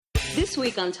This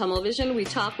week on Tummelvision, we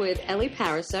talk with Eli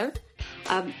Pariser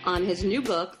on his new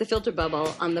book, The Filter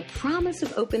Bubble, on the promise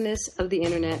of openness of the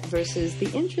internet versus the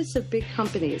interests of big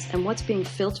companies and what's being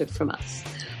filtered from us.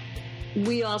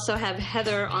 We also have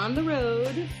Heather on the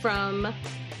road from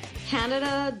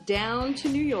Canada down to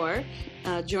New York,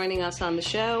 joining us on the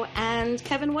show. And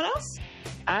Kevin, what else?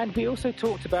 And we also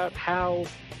talked about how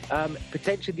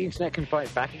potentially the internet can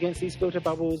fight back against these filter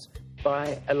bubbles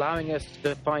by allowing us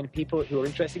to find people who are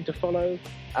interesting to follow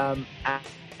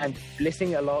and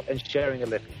listening a lot and sharing a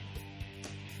little.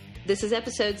 This is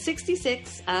episode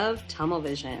 66 of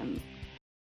Tummelvision.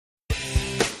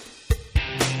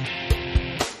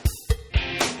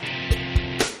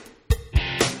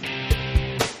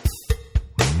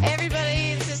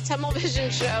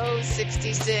 Tummelvision Show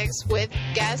 66 with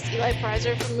guest Eli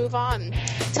Pariser from Move On.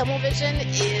 Tummelvision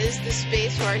is the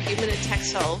space where our human and tech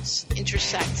selves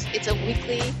intersect. It's a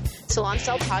weekly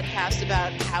salon-style podcast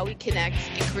about how we connect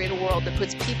and create a world that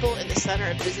puts people in the center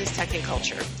of business, tech, and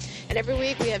culture. And every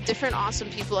week we have different awesome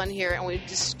people on here, and we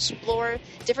just explore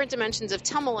different dimensions of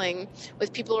tummeling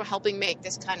with people who are helping make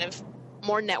this kind of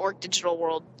more networked digital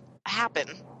world happen.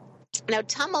 Now,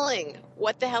 tummeling,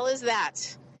 what the hell is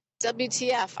that?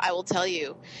 WTF, I will tell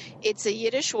you. It's a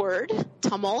Yiddish word,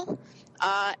 tummel,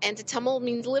 and to tummel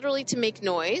means literally to make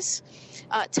noise.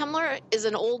 Tummler is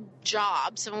an old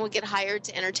job. Someone would get hired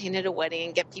to entertain at a wedding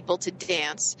and get people to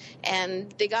dance,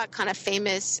 and they got kind of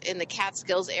famous in the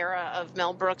Catskills era of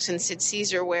Mel Brooks and Sid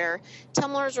Caesar, where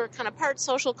tumblers were kind of part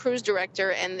social cruise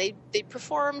director, and they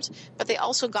performed, but they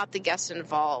also got the guests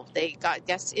involved. They got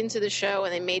guests into the show,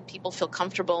 and they made people feel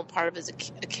comfortable and part of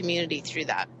a community through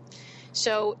that.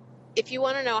 So if you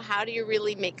want to know how do you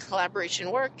really make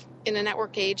collaboration work in a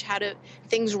network age, how do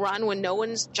things run when no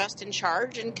one's just in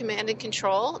charge and command and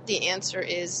control, the answer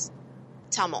is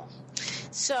tummel.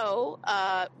 So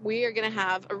we are going to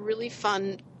have a really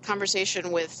fun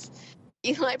conversation with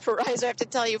Eli Pariser. I have to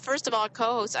tell you, first of all,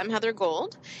 co-host, I'm Heather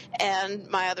Gold, and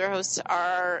my other hosts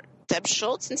are Deb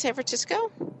Schultz in San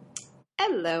Francisco.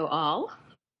 Hello, all.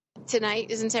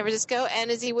 Tonight is in San Francisco,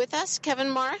 and is he with us, Kevin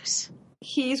Marks?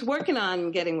 He's working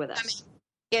on getting with us.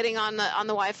 Getting on the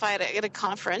Wi-Fi at a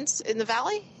conference in the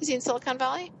Valley? Is he in Silicon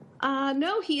Valley?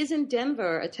 No, he is in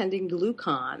Denver attending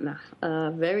GlueCon, a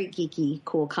very geeky,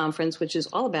 cool conference, which is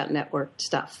all about network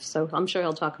stuff. So I'm sure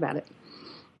he'll talk about it.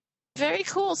 Very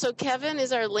cool. So Kevin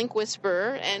is our link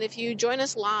whisperer, and if you join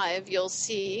us live, you'll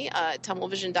see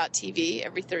tumblevision.tv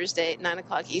every Thursday at 9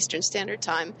 o'clock Eastern Standard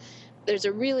Time. There's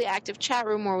a really active chat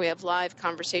room where we have live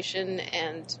conversation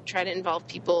and try to involve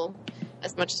people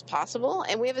as much as possible.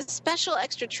 And we have a special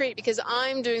extra treat because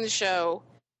I'm doing the show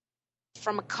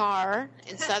from a car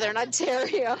in southern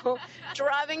Ontario,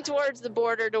 driving towards the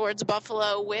border, towards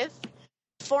Buffalo, with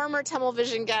former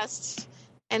Tummelvision guest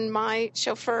and my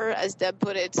chauffeur, as Deb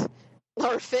put it,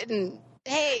 Laura Fitton.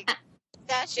 Hey,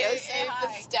 Pistachio, say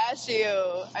hi.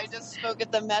 Pistachio. I just spoke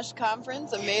at the MESH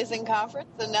conference, amazing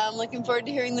conference, and now I'm looking forward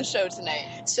to hearing the show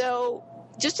tonight. So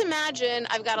just imagine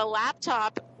I've got a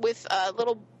laptop with a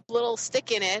little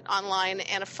stick in it online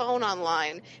and a phone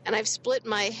online, and I've split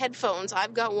my headphones.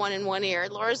 I've got one in one ear,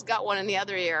 Laura's got one in the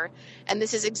other ear, and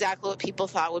this is exactly what people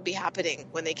thought would be happening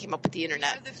when they came up with the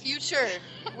internet. The future.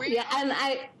 Yeah,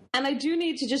 and I do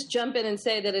need to just jump in and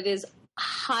say that it is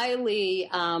highly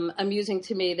amusing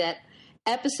to me that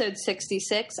episode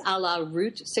 66, a la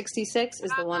Route 66,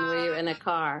 is the one where you're in a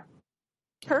car.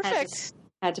 Perfect.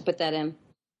 Had to put that in.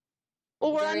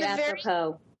 Well, we're very on the apropos.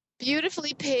 Very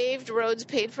beautifully paved roads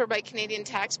paid for by Canadian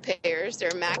taxpayers.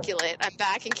 They're immaculate. I'm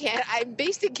back in Canada. I'm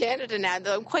based in Canada now,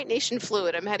 though I'm quite nation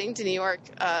fluid. I'm heading to New York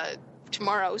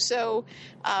tomorrow. So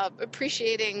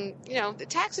appreciating, the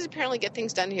taxes apparently get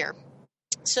things done here.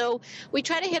 So we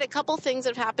try to hit a couple things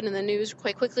that have happened in the news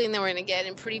quite quickly, and then we're going to get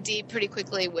in pretty deep pretty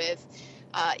quickly with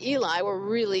Eli. We're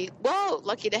really,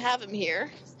 lucky to have him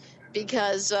here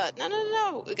because,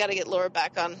 no. We got to get Laura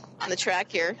back on the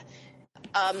track here.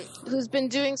 Who's been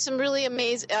doing some really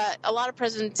amazing, a lot of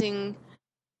presenting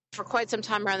for quite some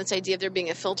time around this idea of there being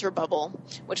a filter bubble,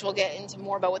 which we'll get into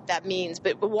more about what that means,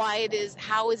 but why it is,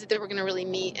 how is it that we're going to really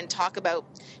meet and talk about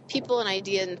people and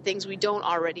ideas and things we don't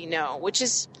already know, which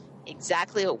is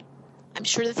exactly what I'm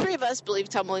sure the three of us believe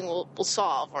tumbling will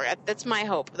solve, or that's my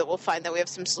hope, that we'll find that we have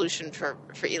some solution for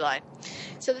Eli.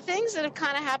 So the things that have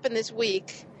kind of happened this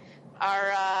week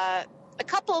are a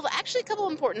couple of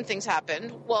important things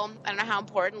happened. Well, I don't know how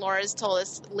important. Laura's told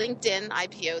us LinkedIn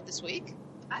IPO'd this week.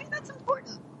 I think that's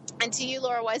important. And to you,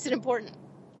 Laura, why is it important?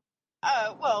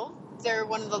 They're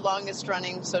one of the longest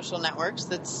running social networks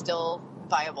that's still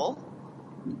viable.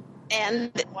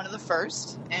 And one of the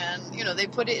first, and they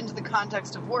put it into the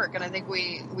context of work, and I think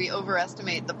we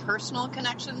overestimate the personal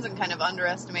connections and kind of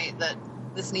underestimate that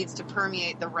this needs to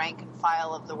permeate the rank and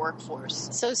file of the workforce.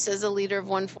 So says the leader of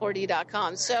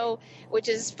 140.com. So, which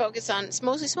is focused on, it's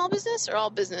mostly small business or all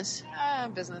business?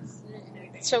 Business.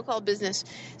 So-called business.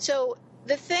 So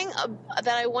the thing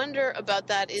that I wonder about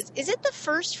that is it the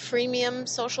first freemium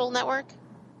social network?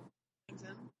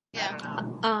 Yeah.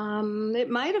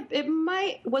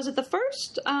 Was it the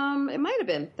first? It might have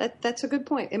been. That's a good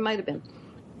point. It might have been.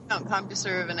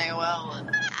 CompuServe and AOL.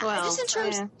 Just in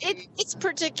terms, its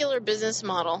particular business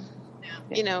model.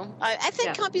 Yeah. I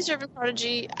think CompuServe and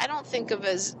Prodigy, I don't think of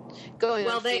as going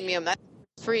on freemium. That's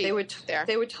free.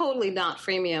 They were totally not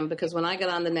freemium, because when I got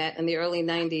on the net in the early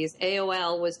 90s,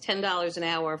 AOL was $10 an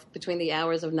hour between the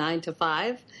hours of 9 to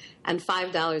 5 and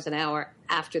 $5 an hour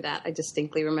after that. I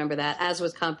distinctly remember that, as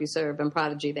was CompuServe and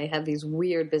Prodigy. They had these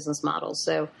weird business models.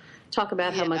 So talk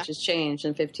about how much has changed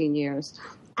in 15 years.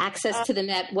 Access to the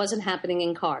net wasn't happening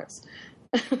in cars.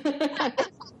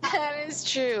 That is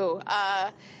true.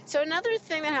 So another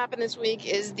thing that happened this week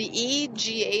is the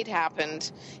EG8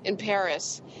 happened in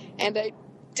Paris. And I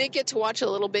did get to watch a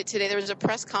little bit today. There was a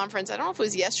press conference, I don't know if it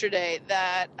was yesterday,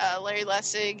 that Larry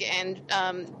Lessig and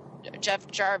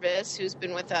Jeff Jarvis, who's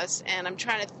been with us, and I'm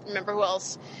trying to remember who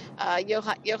else,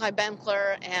 Yochai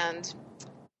Benkler, and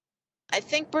I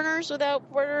think Burners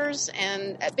Without Borders,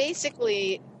 and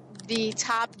basically the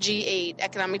top G8,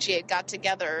 economic G8, got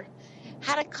together,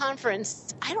 had a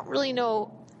conference. I don't really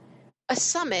know, a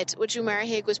summit, which Umar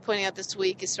Haig was pointing out this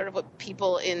week, is sort of what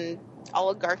people in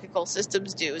oligarchical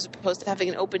systems do, as opposed to having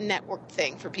an open network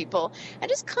thing for people, and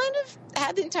just kind of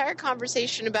had the entire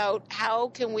conversation about how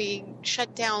can we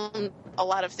shut down a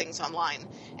lot of things online.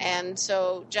 And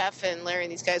so Jeff and Larry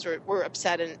and these guys were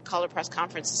upset and called a press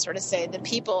conference to sort of say the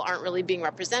people aren't really being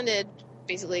represented,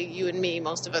 basically you and me,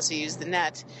 most of us who use the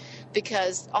net,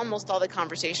 because almost all the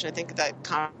conversation, I think, at that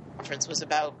conference was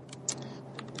about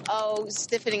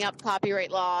stiffening up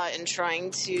copyright law and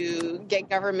trying to get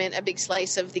government a big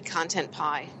slice of the content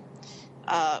pie,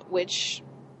 which,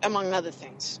 among other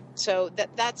things. So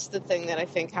that's the thing that I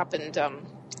think happened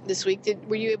this week.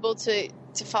 Were you able to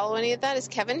follow any of that? Is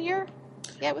Kevin here?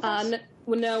 Yeah, with us?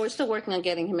 No, we're still working on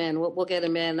getting him in. We'll get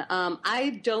him in.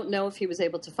 I don't know if he was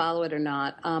able to follow it or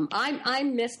not. I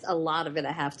missed a lot of it,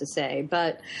 I have to say,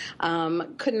 but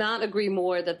could not agree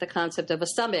more that the concept of a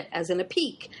summit, as in a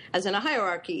peak, as in a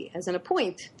hierarchy, as in a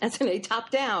point, as in a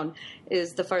top-down,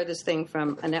 is the furthest thing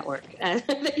from a network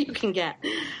that you can get.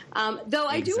 Though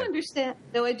I do understand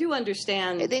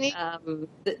the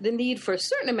need for a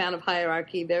certain amount of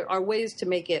hierarchy. There are ways to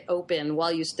make it open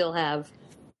while you still have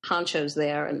honchos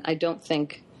there, and I don't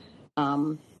think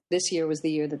this year was the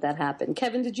year that happened.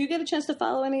 Kevin, did you get a chance to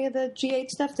follow any of the G8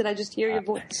 stuff? Did I just hear your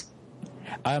voice?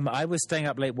 I was staying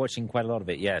up late watching quite a lot of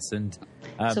it, yes. And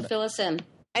so fill us in.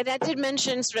 And that did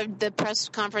mention sort of the press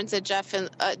conference that Jeff and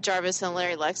Jarvis and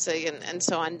Larry Lessig and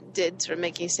so on did, sort of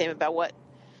making a statement about what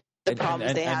the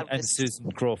problems they had. And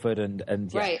Susan Crawford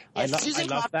and right. Susan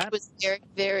Crawford was very,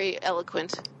 very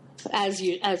eloquent. As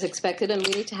expected, and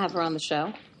we need to have her on the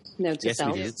show. Yes,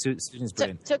 we do. Susan's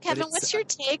brilliant. So Kevin, what's your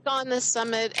take on the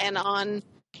summit and on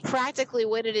practically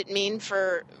what did it mean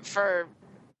for?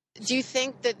 Do you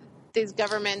think that these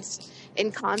governments,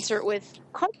 in concert with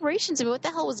corporations, I mean, what the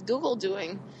hell was Google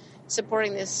doing,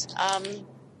 supporting this?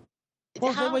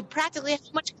 Practically, how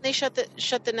much can they shut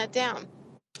the net down?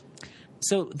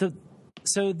 So the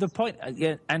point,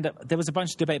 and there was a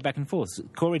bunch of debate back and forth.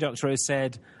 Cory Doctorow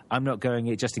said, "I'm not going.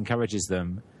 It just encourages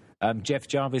them." Jeff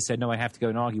Jarvis said, "No, I have to go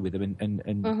and argue with them,"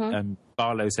 and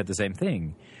Barlow said the same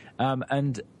thing,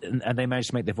 and they managed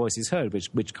to make their voices heard,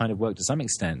 which kind of worked to some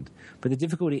extent. But the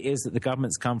difficulty is that the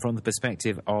governments come from the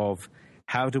perspective of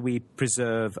how do we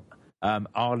preserve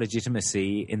our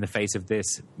legitimacy in the face of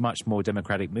this much more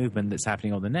democratic movement that's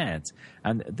happening on the net,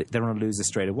 and they're on a loser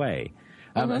straight away.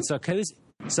 And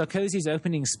Sarkozy's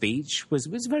opening speech was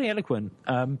very eloquent,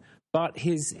 but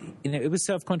it was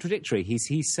self-contradictory.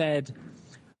 He said,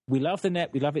 "We love the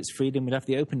net, we love its freedom, we love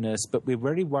the openness, but we're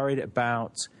really worried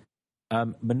about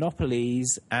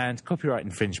monopolies and copyright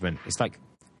infringement." It's like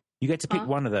you get to pick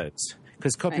one of those,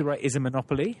 because copyright is a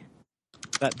monopoly.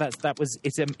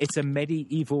 It's a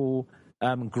medieval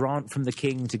grant from the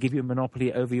king to give you a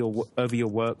monopoly over your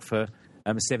work for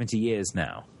 70 years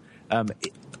now.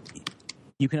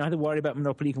 You can either worry about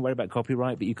monopoly, you can worry about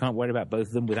copyright, but you can't worry about both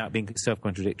of them without being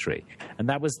self-contradictory. And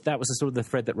that was the sort of the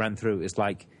thread that ran through. It's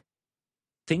like,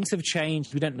 things have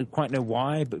changed. We don't quite know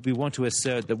why, but we want to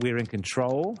assert that we're in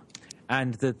control.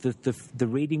 And the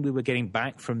reading we were getting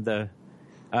back from the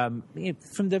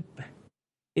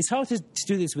it's hard to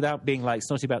do this without being like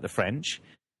snotty about the French,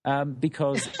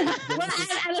 because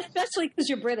and especially because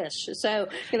you're British, so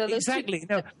exactly.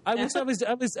 No, I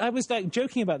was like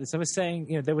joking about this. I was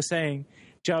saying, they were saying,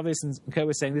 Jarvis and Co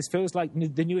were saying, this feels like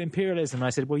the new imperialism. And I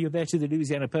said, well, you're there to the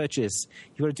Louisiana Purchase.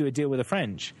 You got to do a deal with the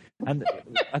French. And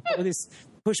I got this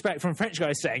pushback from French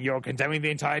guys saying, you're condemning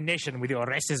the entire nation with your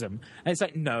racism. And it's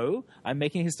like, no, I'm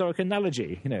making a historic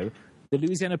analogy. The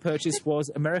Louisiana Purchase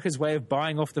was America's way of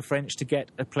buying off the French to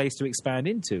get a place to expand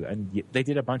into. And they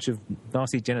did a bunch of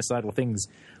nasty genocidal things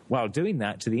while doing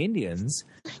that to the Indians.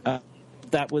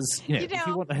 That was, if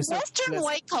you want a Western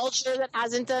white culture that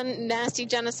hasn't done nasty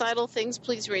genocidal things,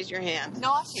 please raise your hand.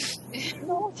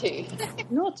 Naughty.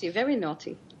 Naughty, very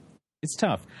naughty. It's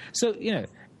tough. So,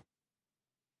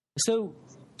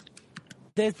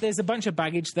 there's a bunch of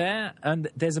baggage there, and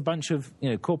there's a bunch of,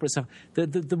 corporate stuff.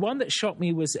 The one that shocked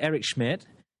me was Eric Schmidt,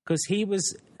 because he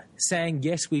was saying,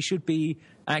 yes, we should be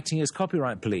acting as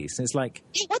copyright police. And it's like,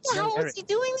 what the hell is he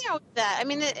doing there with that? I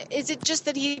mean, is it just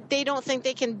that they don't think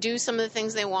they can do some of the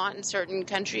things they want in certain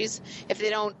countries if they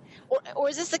don't, or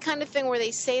is this the kind of thing where they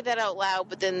say that out loud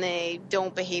but then they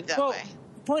don't behave that way?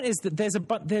 The point is that there's a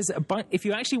if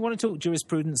you actually want to talk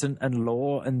jurisprudence and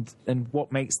law and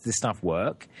what makes this stuff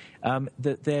work,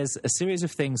 that there's a series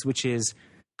of things which is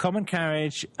common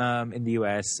carriage in the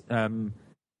US,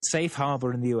 safe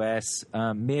harbor in the US,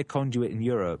 mere conduit in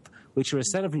Europe, which are a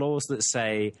set of laws that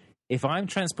say, if I'm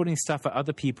transporting stuff for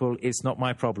other people, it's not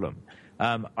my problem.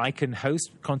 I can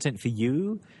host content for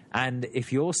you, and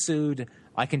if you're sued,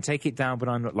 I can take it down, but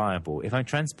I'm not liable. If I'm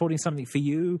transporting something for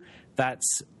you,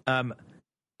 that's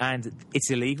and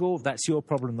it's illegal, that's your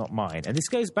problem, not mine. And this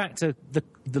goes back to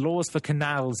the laws for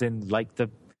canals in like the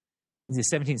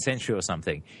 17th century or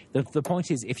something. The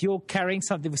point is, if you're carrying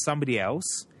something for somebody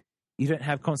else, you don't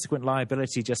have consequent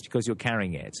liability just because you're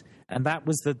carrying it. And that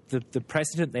was the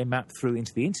precedent they mapped through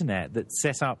into the internet that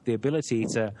set up the ability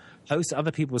to host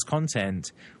other people's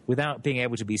content without being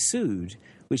able to be sued,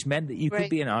 which meant that you could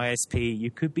be an ISP,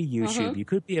 you could be YouTube, you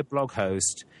could be a blog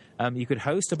host, you could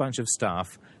host a bunch of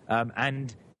stuff.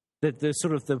 And the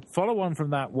sort of the follow-on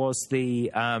from that was the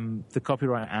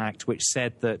Copyright Act, which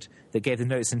said that they gave the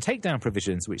notice and takedown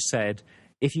provisions, which said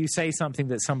if you say something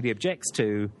that somebody objects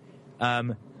to,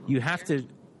 you have to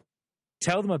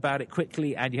tell them about it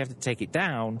quickly and you have to take it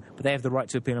down, but they have the right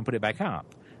to appeal and put it back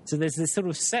up. So there's this sort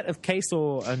of set of case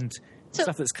law and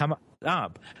stuff that's come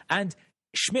up. And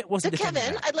Schmidt wasn't... So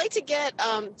Kevin, I'd like to get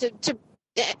Kevin.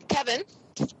 Yeah.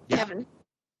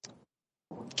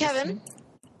 Kevin.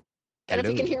 I don't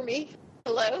know if you can hear me.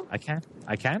 Hello? I can.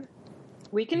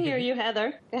 We can hear you,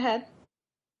 Heather. Go ahead.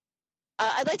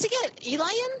 I'd like to get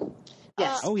Eli in.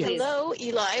 Yes. Yes. Hello,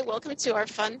 Eli. Welcome to our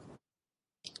fun.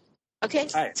 Okay.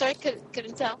 Hi. Sorry,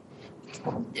 couldn't tell.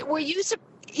 Were you...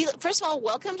 First of all,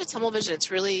 welcome to Tummel Vision.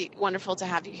 It's really wonderful to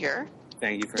have you here.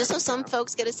 Thank you for just so some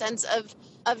folks get a sense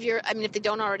of your... I mean, if they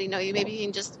don't already know you, maybe you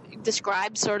can just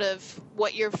describe sort of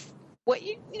what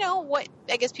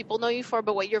I guess people know you for,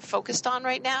 but what you're focused on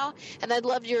right now. And I'd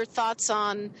love your thoughts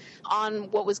on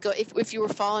what was if you were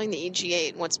following the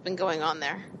EG8 and what's been going on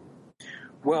there.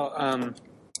 Well,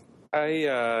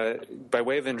 I by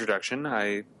way of introduction,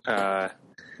 most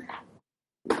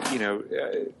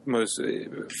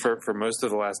of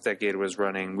the last decade was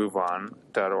running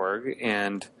MoveOn.org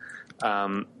and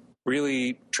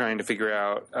really trying to figure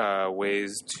out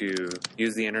ways to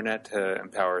use the internet to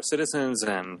empower citizens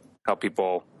and help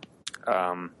people,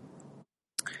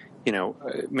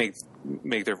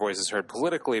 make their voices heard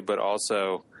politically, but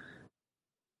also,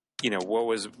 what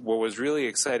was really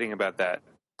exciting about that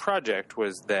project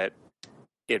was that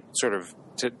it sort of,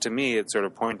 to me, it sort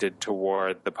of pointed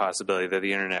toward the possibility that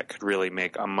the internet could really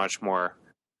make a much more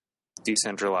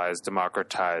decentralized,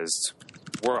 democratized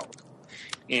world.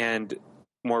 And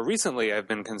more recently, I've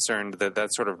been concerned that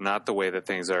that's sort of not the way that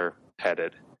things are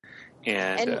headed.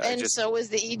 So was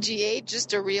the EG8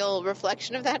 just a real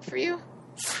reflection of that for you?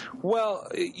 Well,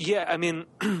 yeah, I mean,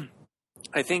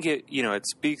 I think it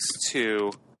speaks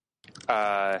to,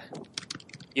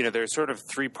 there's sort of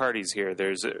three parties here.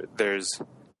 There's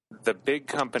the big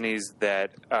companies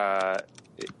that,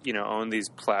 own these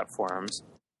platforms.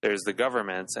 There's the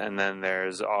governments, and then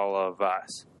there's all of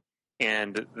us.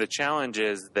 And the challenge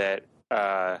is that,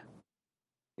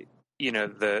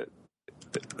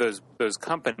 those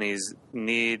companies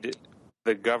need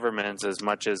the governments as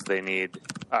much as they need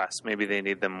us. Maybe they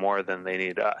need them more than they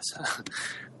need us.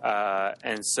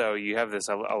 And so you have this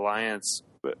alliance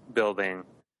building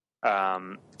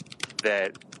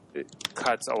that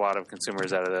cuts a lot of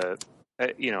consumers out of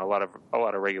a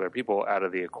lot of regular people out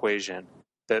of the equation.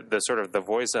 The sort of the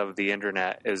voice of the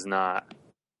internet is not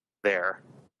there.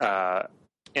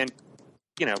 and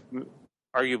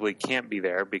arguably can't be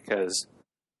there because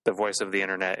the voice of the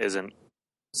internet isn't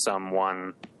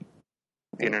someone.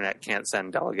 The internet can't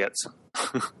send delegates.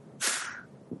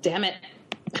 Damn it!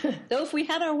 Though if we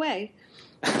had our way,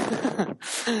 I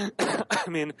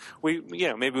mean,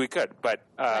 maybe we could, but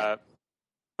Right.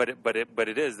 but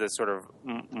it is this sort of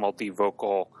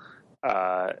multivocal,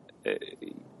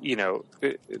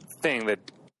 thing that,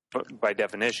 by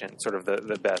definition, sort of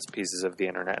the best pieces of the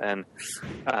internet, and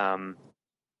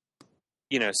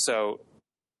so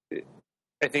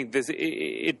I think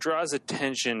it draws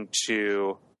attention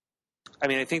to. I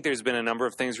mean, I think there's been a number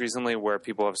of things recently where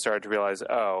people have started to realize,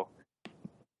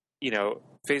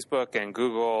 Facebook and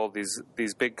Google,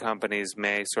 these big companies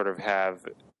may sort of have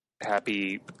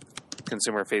happy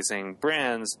consumer-facing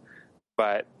brands,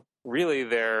 but really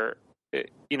they're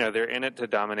in it to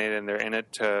dominate, and they're in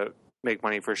it to make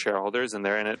money for shareholders, and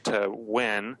they're in it to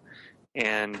win,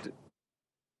 and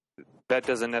that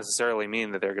doesn't necessarily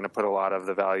mean that they're going to put a lot of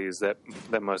the values that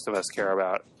most of us care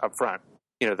about up front.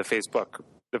 The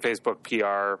Facebook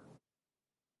PR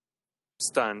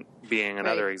stunt being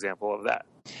another example of that.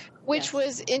 Which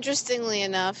was, interestingly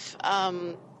enough,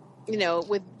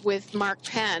 with Mark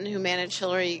Penn, who managed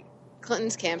Hillary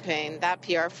Clinton's campaign, that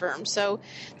PR firm. So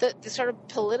the sort of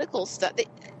political stuff.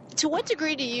 To what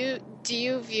degree do you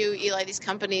view, Eli, these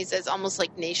companies as almost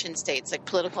like nation states, like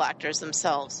political actors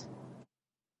themselves?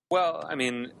 Well, I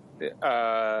mean,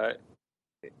 they're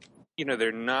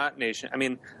not nation. I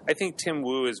mean, I think Tim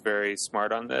Wu is very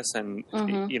smart on this, and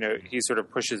he sort of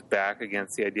pushes back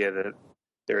against the idea that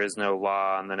there is no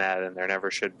law on the net and there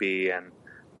never should be. And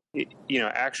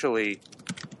actually,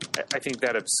 I think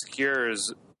that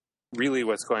obscures really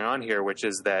what's going on here, which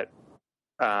is that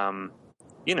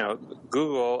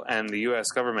Google and the U.S.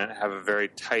 government have a very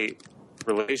tight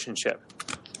relationship,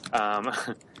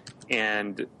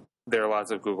 and there are lots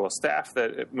of Google staff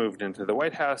that moved into the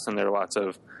White House, and there are lots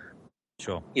of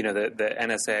Sure. The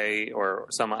NSA or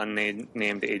some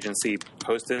unnamed agency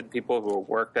posted people who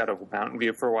worked out of Mountain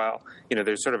View for a while.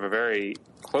 There's sort of a very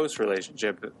close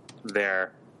relationship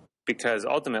there because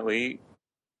ultimately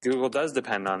Google does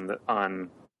depend on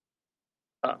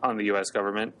the U.S.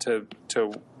 government to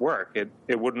work.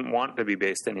 It wouldn't want to be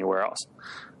based anywhere else.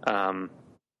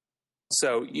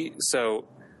 So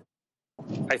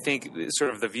I think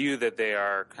sort of the view that they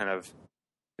are kind of.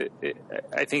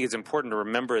 I think it's important to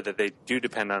remember that they do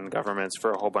depend on governments for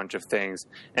a whole bunch of things,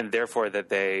 and therefore that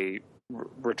they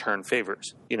return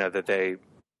favors. That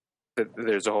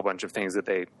there's a whole bunch of things that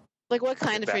they like. What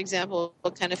kind of, for example,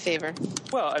 what kind of favor?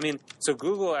 Well, I mean, so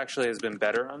Google actually has been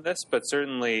better on this, but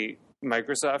certainly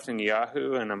Microsoft and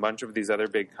Yahoo and a bunch of these other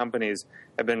big companies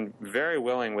have been very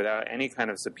willing, without any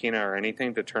kind of subpoena or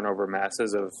anything, to turn over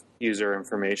masses of user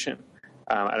information.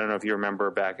 I don't know if you remember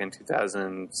back in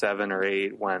 2007 or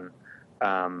 2008 when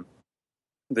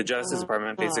the Justice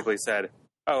Department basically said,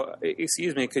 "Oh,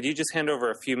 excuse me, could you just hand over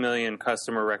a few million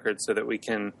customer records so that we're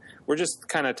just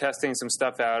kind of testing some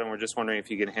stuff out, and we're just wondering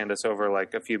if you can hand us over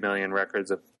like a few million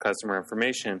records of customer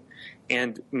information."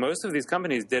 And most of these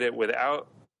companies did it without,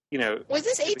 Was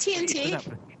this AT&T?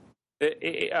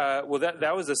 Well,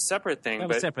 that was a separate thing. That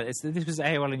was separate. This was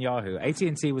AOL and Yahoo.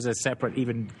 AT&T was a separate,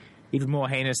 even more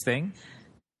heinous thing.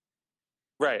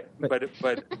 Right, but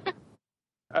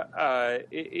I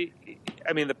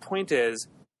mean, the point is,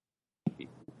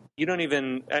 we don't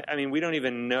even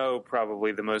know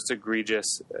probably the most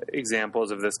egregious examples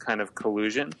of this kind of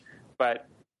collusion, but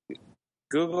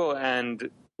Google and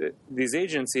these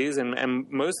agencies and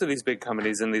most of these big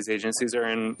companies and these agencies are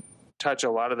in touch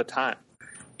a lot of the time,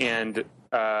 and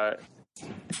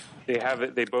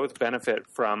they both benefit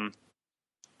from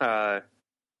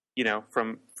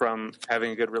from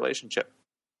having a good relationship.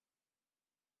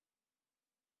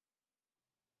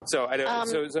 So I don't.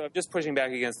 So I'm just pushing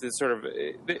back against this sort of.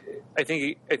 I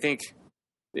think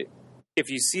if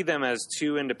you see them as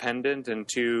too independent and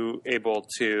too able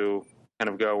to kind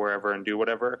of go wherever and do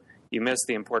whatever, you miss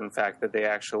the important fact that they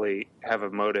actually have a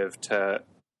motive to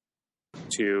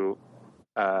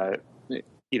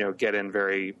get in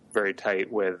very, very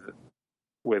tight with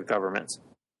governments.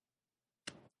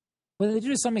 Well, they do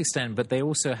to some extent, but they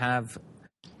also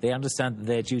they understand that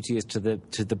their duty is to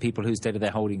the people whose data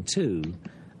they're holding to.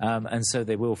 And so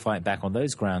they will fight back on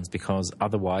those grounds, because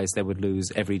otherwise they would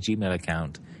lose every Gmail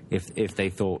account if they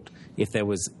thought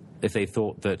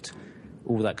that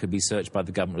all that could be searched by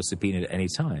the government or subpoenaed at any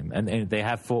time. And they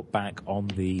have fought back on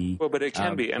the but it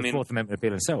can be. I mean, Fourth Amendment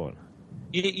appeal and so on.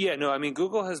 Yeah, no, I mean,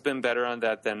 Google has been better on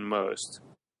that than most.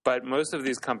 But most of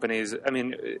these companies, I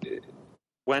mean,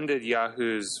 when did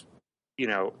Yahoo's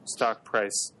stock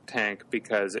price tank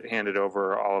because it handed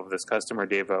over all of this customer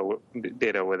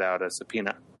data without a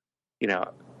subpoena.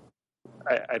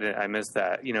 I missed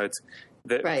that. It's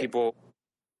that Right. people,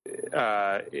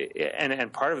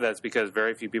 and part of that's because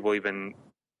very few people even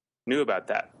knew about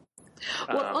that.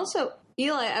 Well, also,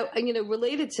 Eli,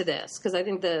 related to this, because I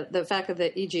think the fact that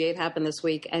the EG8 happened this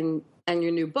week and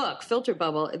your new book, Filter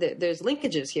Bubble, there's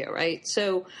linkages here, right?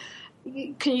 So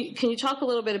can you talk a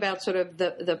little bit about sort of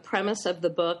the premise of the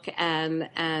book and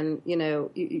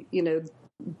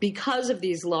because of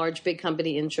these large big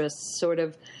company interests, sort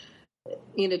of,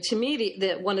 to me,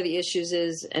 one of the issues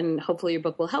is, and hopefully your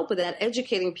book will help with that,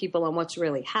 educating people on what's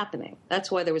really happening.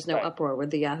 That's why there was no uproar with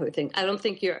the Yahoo thing. I don't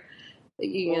think your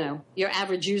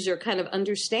average user kind of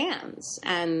understands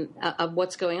of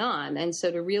what's going on. And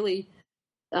so to really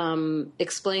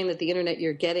explain that the internet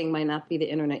you're getting might not be the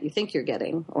internet you think you're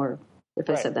getting, or if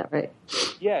I said that right.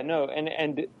 Yeah, no.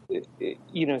 And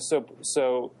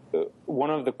so one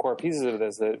of the core pieces of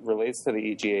this that relates to the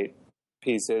EG8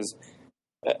 piece is,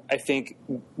 I think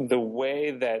the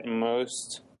way that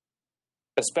most,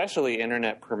 especially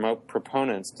internet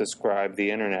proponents, describe the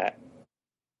internet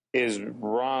is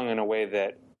wrong in a way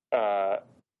that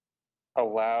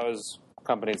allows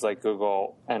companies like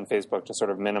Google and Facebook to sort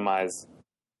of minimize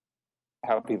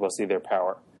how people see their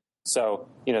power. So,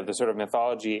 the sort of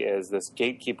mythology is this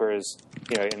gatekeepers,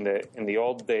 in the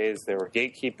old days, there were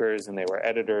gatekeepers and they were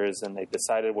editors and they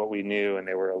decided what we knew and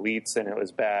they were elites and it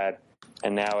was bad.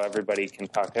 And now everybody can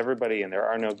talk to everybody and there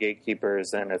are no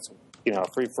gatekeepers and it's,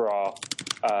 free-for-all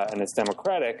and it's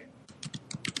democratic.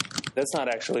 That's not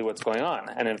actually what's going on.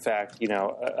 And in fact,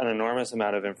 an enormous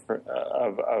amount of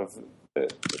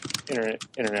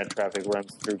internet traffic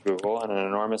runs through Google and an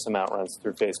enormous amount runs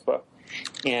through Facebook.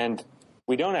 And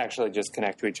we don't actually just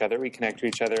connect to each other. We connect to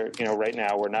each other, right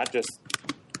now. We're not just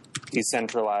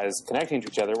decentralized connecting to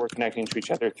each other. We're connecting to each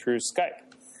other through Skype.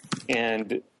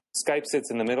 And Skype sits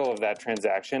in the middle of that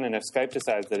transaction, and if Skype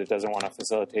decides that it doesn't want to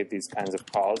facilitate these kinds of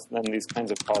calls, then these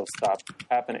kinds of calls stop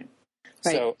happening.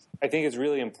 Right. So I think it's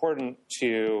really important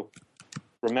to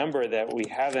remember that we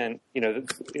haven't, in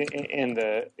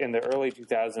the early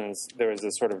 2000s, there was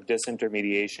this sort of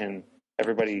disintermediation.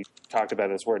 Everybody talked about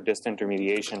this word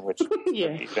disintermediation, which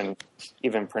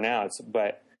even pronounce,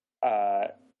 but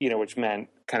which meant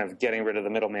kind of getting rid of the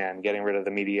middleman, getting rid of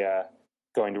the media,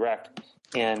 going direct.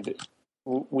 And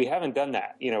we haven't done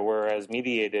that. We're as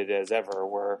mediated as ever.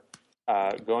 We're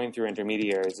going through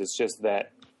intermediaries. It's just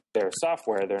that they're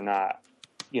software. They're not,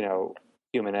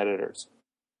 human editors.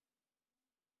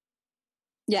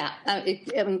 Yeah,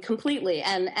 completely.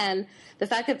 And the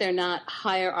fact that they're not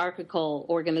hierarchical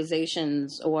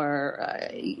organizations or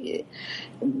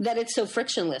that it's so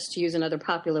frictionless, to use another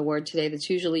popular word today that's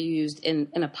usually used in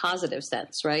a positive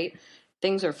sense, right?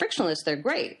 Things are frictionless, they're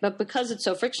great. But because it's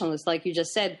so frictionless, like you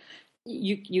just said,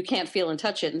 you can't feel and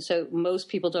touch it. And so most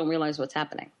people don't realize what's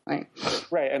happening, right?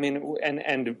 Right. I mean,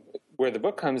 and where the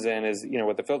book comes in is,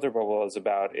 what the filter bubble is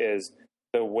about is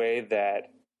the way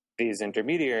that these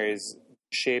intermediaries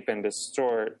shape and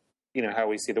distort, how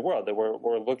we see the world. That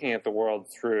we're looking at the world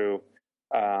through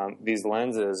these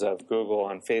lenses of Google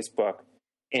and Facebook,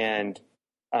 and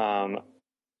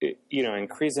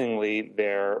increasingly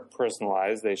they're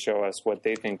personalized. They show us what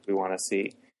they think we want to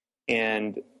see,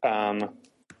 and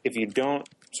if you don't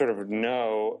sort of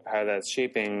know how that's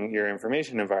shaping your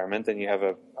information environment, then you have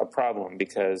a problem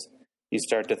because you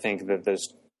start to think that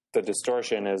the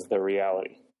distortion is the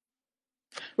reality.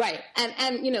 Right.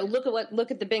 And look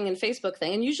at the Bing and Facebook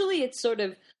thing. And usually it's sort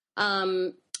of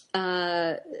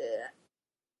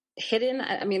hidden.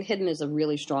 I mean, hidden is a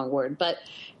really strong word, but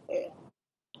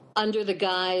under the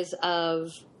guise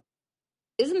of,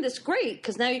 isn't this great?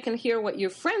 Because now you can hear what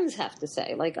your friends have to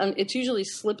say. Like, it's usually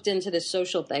slipped into this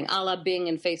social thing, a la Bing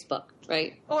and Facebook,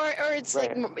 right? Or it's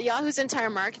right. Like Yahoo's entire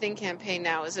marketing campaign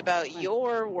now is about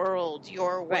your world,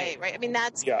 your way, right? I mean,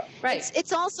 that's right.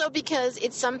 It's also because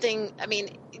it's something. I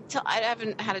mean, I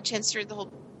haven't had a chance to read the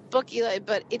whole book, Eli,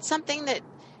 but it's something that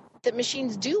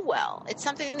machines do well. It's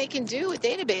something they can do with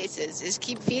databases, is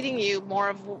keep feeding you more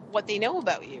of what they know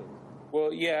about you.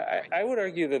 Well, yeah, I would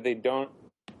argue that they don't.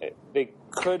 They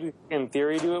could, in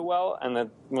theory, do it well, and that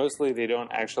mostly they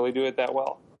don't actually do it that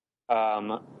well.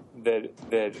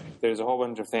 That there's a whole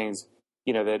bunch of things,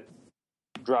 that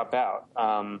drop out.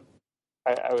 I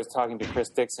was talking to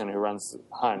Chris Dixon, who runs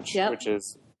Hunch, which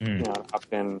is an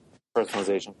opt-in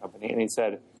personalization company, and he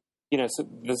said, so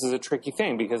this is a tricky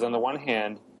thing because on the one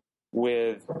hand,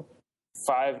 with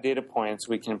 5 data points,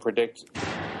 we can predict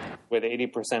with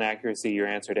 80% accuracy your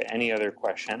answer to any other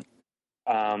question.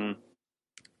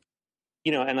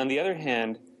 And on the other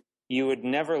hand, you would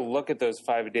never look at those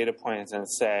 5 data points and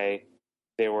say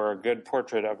they were a good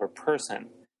portrait of a person.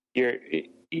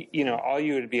 All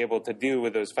you would be able to do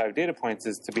with those 5 data points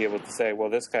is to be able to say, well,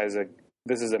 this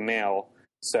is a male,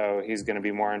 so he's going to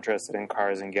be more interested in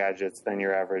cars and gadgets than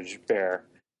your average bear.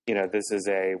 This is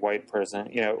a white person.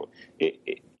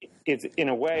 It's in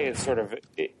a way, it's sort of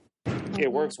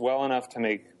it works well enough to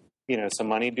make some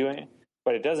money doing it,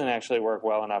 but it doesn't actually work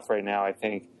well enough right now, I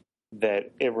think,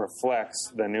 that it reflects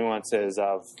the nuances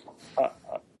of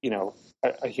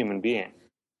a human being.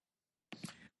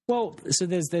 Well, so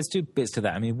there's 2 bits to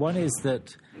that. I mean, one is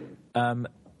that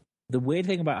the weird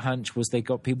thing about Hunch was they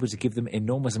got people to give them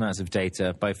enormous amounts of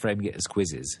data by framing it as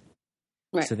quizzes.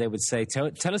 Right. So they would say,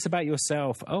 tell us about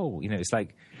yourself. Oh, it's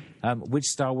like, which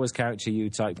Star Wars character you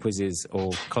type quizzes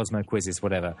or Cosmo quizzes,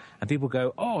 whatever. And people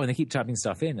go, and they keep typing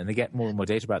stuff in and they get more and more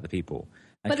data about the people.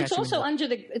 But it's also under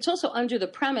the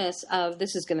premise of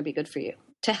this is going to be good for you,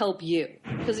 to help you.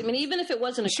 Because, even if it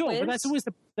wasn't a quiz... Sure, but that's always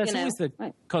the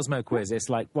right. Cosmo quiz. It's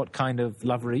like, what kind of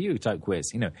lover are you type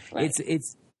quiz. Right.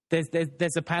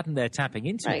 There's a pattern they're tapping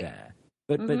into there.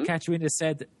 But Katerina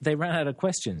said they ran out of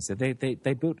questions. They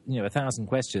built 1,000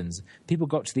 questions. People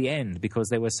got to the end because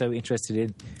they were so interested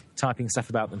in typing stuff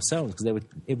about themselves because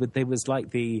they was like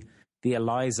the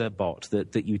Eliza bot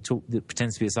that you talk that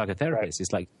pretends to be a psychotherapist. Right.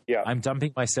 It's like I'm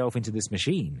dumping myself into this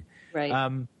machine. Right.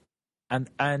 And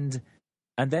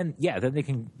then they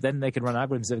can run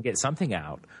algorithms and get something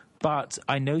out. But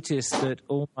I noticed that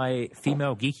all my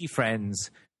female geeky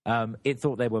friends it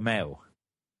thought they were male.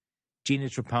 Gina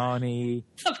Trapani,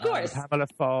 of course, Pamela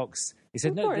Fox. He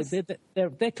said, "No,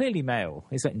 they're clearly male."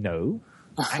 He said, "No,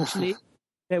 actually,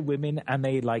 they're women and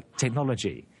they like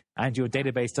technology, and your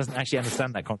database doesn't actually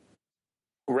understand that concept."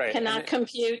 Right. Cannot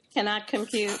compute.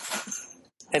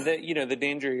 And the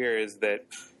danger here is that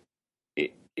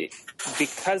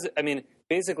because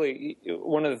basically,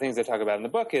 one of the things I talk about in the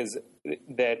book is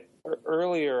that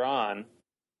earlier on,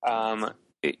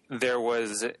 there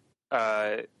was.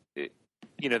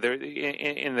 There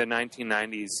in the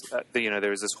 1990s, there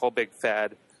was this whole big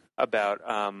fad about,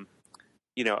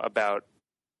 about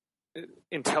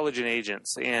intelligent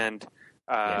agents, and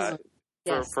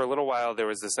for a little while there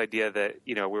was this idea that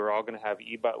we were all going to have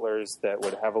e-butlers that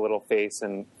would have a little face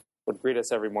and would greet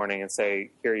us every morning and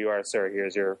say, "Here you are, sir.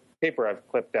 Here's your paper. I've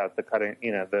clipped out the cutting,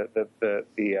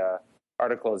 the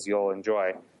articles you'll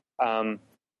enjoy," and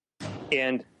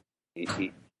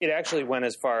it actually went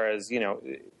as far as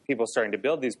people starting to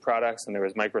build these products, and there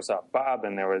was Microsoft Bob,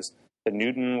 and there was the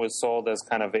Newton was sold as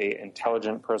kind of a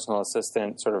intelligent personal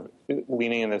assistant, sort of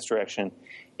leaning in this direction,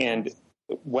 and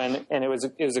it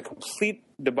was a complete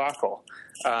debacle,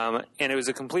 and it was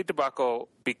a complete debacle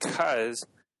because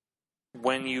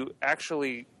when you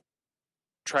actually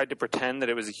tried to pretend that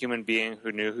it was a human being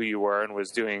who knew who you were and was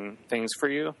doing things for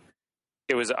you,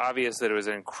 it was obvious that it was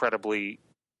incredibly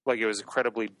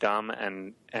dumb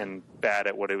and bad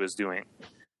at what it was doing.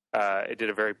 It did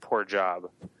a very poor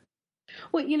job.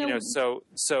 Well,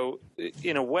 so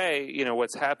in a way,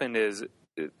 what's happened is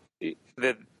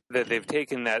that they've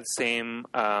taken that same,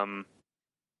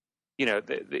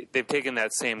 they've taken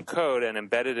that same code and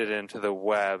embedded it into the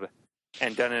web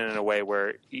and done it in a way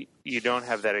where you don't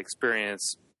have that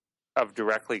experience of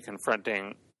directly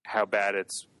confronting how bad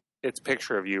its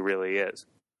picture of you really is.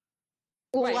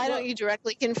 Well, why don't you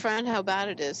directly confront how bad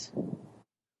it is?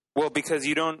 Well, because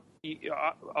you don't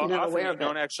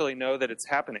actually know that it's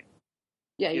happening.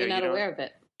 Yeah, you're not aware of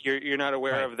it. You're not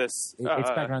aware of this. It's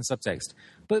background subtext.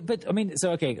 But let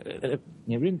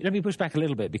me push back a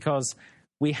little bit because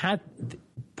we had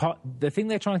the thing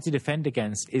they're trying to defend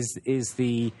against is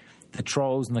the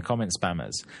trolls and the comment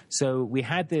spammers. So we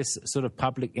had this sort of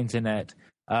public internet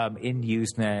in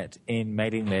Usenet, in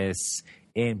mailing lists,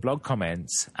 in blog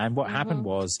comments, and what happened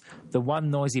was the one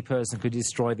noisy person could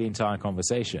destroy the entire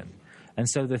conversation. And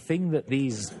so the thing that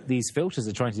these filters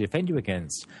are trying to defend you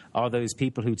against are those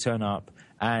people who turn up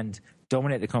and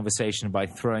dominate the conversation by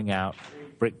throwing out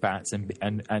brickbats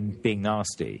and being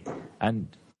nasty.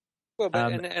 And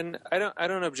and I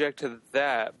don't object to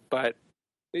that, but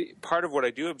part of what I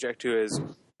do object to is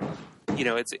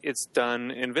it's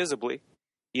done invisibly.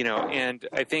 And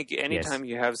I think anytime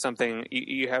you have something,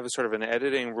 you have a sort of an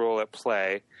editing rule at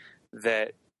play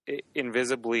that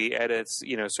invisibly edits,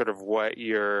 sort of what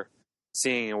you're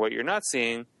seeing and what you're not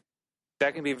seeing,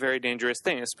 that can be a very dangerous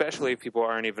thing, especially if people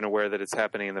aren't even aware that it's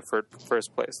happening in the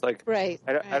first place. Like, I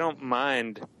don't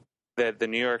mind that the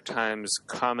New York Times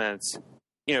comments,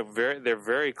 they're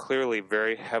very clearly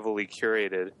very heavily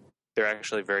curated. They're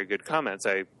actually very good comments.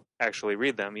 I actually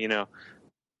read them,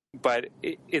 But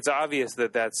it's obvious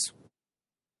that that's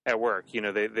at work.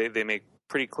 They make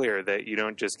pretty clear that you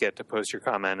don't just get to post your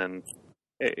comment and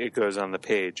it goes on the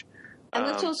page. And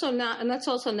that's also not.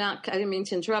 I didn't mean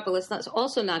to interrupt, but let's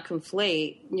also not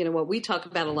conflate. What we talk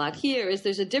about a lot here is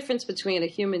there's a difference between a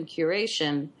human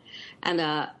curation and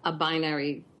a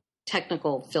binary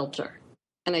technical filter.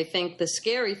 And I think the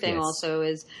scary thing also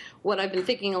is what I've been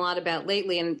thinking a lot about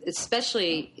lately, and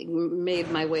especially made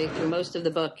my way through most of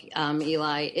the book,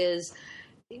 Eli, is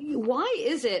why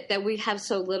is it that we have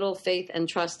so little faith and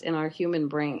trust in our human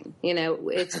brain?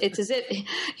 It's as if,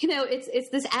 it's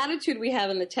this attitude we have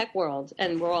in the tech world,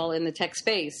 and we're all in the tech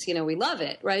space. We love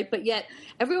it, right? But yet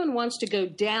everyone wants to go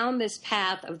down this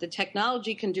path of the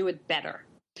technology can do it better.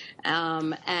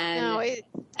 That's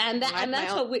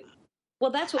what we.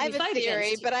 Well, that's what we fight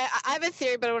against. But I have a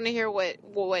theory, but I want to hear what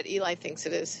Eli thinks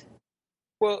it is.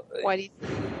 Well, why do you?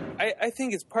 I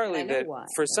think it's partly that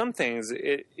for some things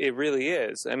it really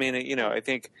is. I mean, I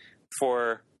think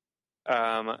for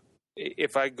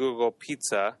if I Google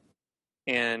pizza,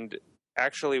 and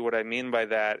actually what I mean by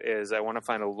that is I want to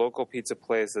find a local pizza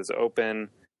place that's open.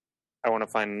 I want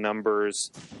to find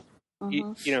numbers.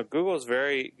 Mm-hmm. Google's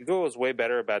way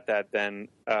better about that than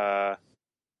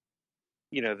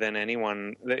than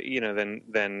anyone,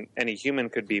 than any human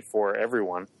could be for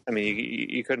everyone. I mean,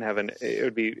 you couldn't have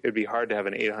it'd be hard to have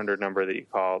an 800 number that you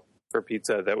call for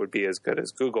pizza that would be as good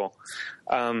as Google.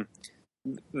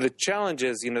 The challenge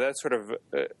is, that's sort of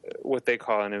what they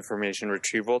call an information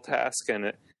retrieval task.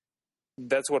 And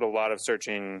that's what a lot of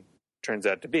searching turns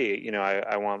out to be.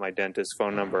 I want my dentist's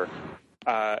phone number.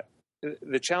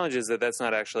 The challenge is that that's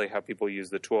not actually how people use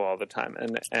the tool all the time.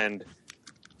 And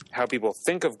how people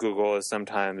think of Google is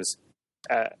sometimes,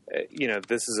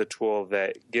 this is a tool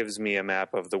that gives me a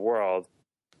map of the world.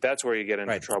 That's where you get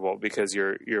into trouble, because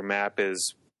your map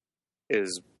is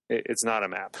it's not a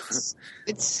map.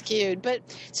 It's skewed. But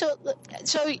so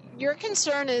your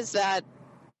concern is that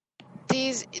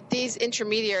these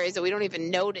intermediaries that we don't even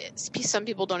notice, some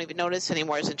people don't even notice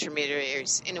anymore as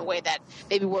intermediaries, in a way that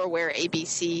maybe we're aware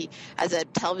ABC as a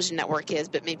television network is,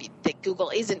 but maybe that Google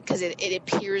isn't, because it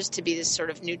appears to be this sort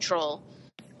of neutral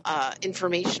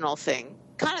informational thing.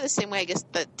 Kind of the same way, I guess,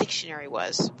 the dictionary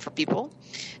was for people.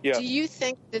 Yeah. Do you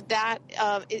think that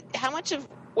how much of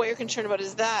what you're concerned about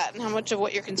is that, and how much of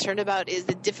what you're concerned about is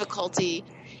the difficulty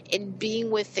in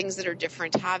being with things that are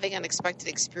different, having unexpected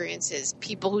experiences,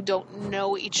 people who don't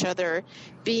know each other,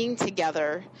 being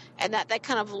together, and that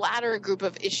kind of latter group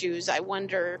of issues, I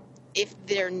wonder if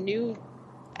they're new.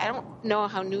 I don't know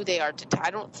how new they are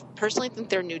I don't personally think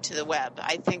they're new to the web.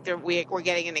 I think we're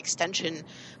getting an extension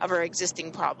of our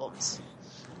existing problems.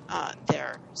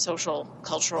 Their social,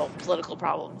 cultural, political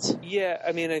problems. Yeah,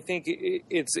 I mean, I think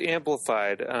it's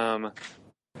amplified.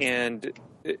 And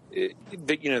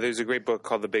there's a great book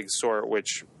called The Big Sort,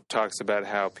 which talks about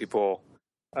how people,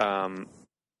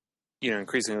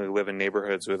 increasingly live in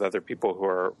neighborhoods with other people who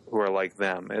are like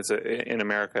them. In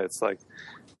America, it's like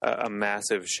a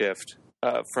massive shift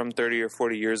from 30 or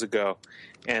 40 years ago,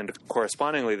 and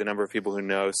correspondingly, the number of people who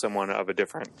know someone of a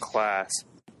different class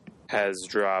has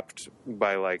dropped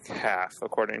by like half,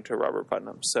 according to Robert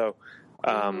Putnam. So,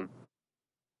 so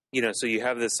you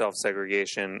have this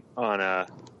self-segregation on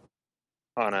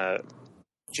a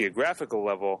geographical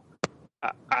level.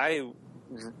 I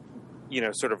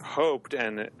sort of hoped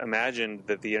and imagined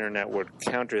that the internet would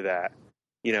counter that,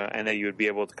 and that you would be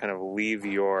able to kind of leave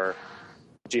your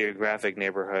geographic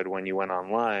neighborhood when you went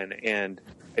online. And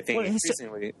I think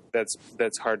increasingly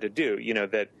that's hard to do.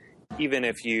 That even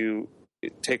if you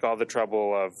take all the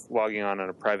trouble of logging on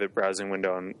a private browsing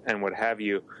window and what have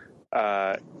you,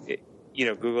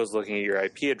 Google's looking at your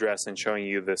IP address and showing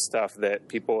you the stuff that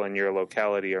people in your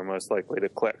locality are most likely to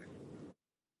click.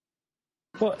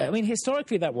 Well, I mean,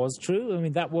 historically that was true. I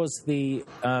mean, that was the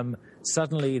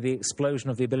suddenly the explosion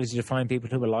of the ability to find people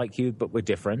who were like you but were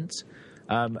different.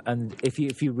 And if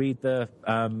you read the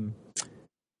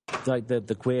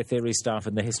queer theory stuff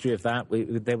and the history of that,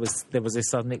 there was a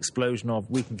sudden explosion of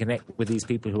we can connect with these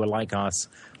people who are like us,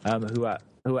 who are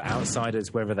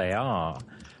outsiders wherever they are.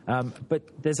 But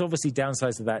there's obviously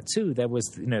downsides to that too. There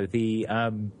was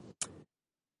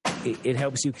it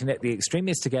helps you connect the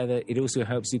extremists together. It also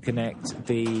helps you connect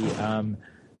the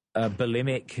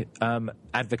bulimic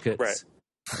advocates. Right.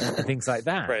 And things like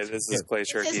that. Right, this is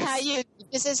Glacier.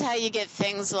 This is how you get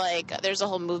things like there's a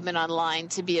whole movement online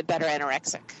to be a better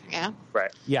anorexic. Yeah.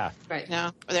 Right. Yeah. Right.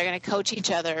 Where they're going to coach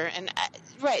each other, and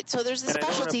right. So there's the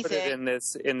specialty thing. I don't want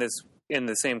to put it in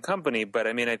the same company, but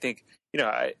I mean, I think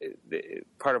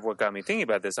part of what got me thinking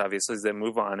about this, obviously, is that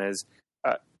MoveOn is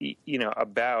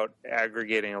about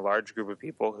aggregating a large group of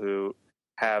people who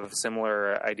have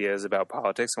similar ideas about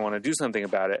politics and want to do something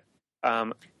about it.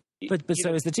 But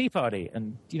so is the Tea Party,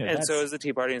 and so is the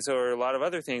Tea Party, and so are a lot of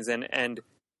other things, and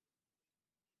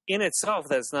in itself,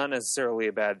 that's not necessarily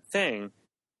a bad thing.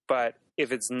 But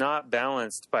if it's not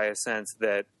balanced by a sense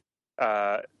that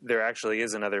there actually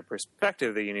is another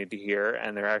perspective that you need to hear,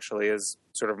 and there actually is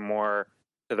sort of more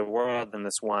to the world than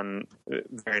this one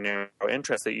very narrow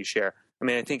interest that you share. I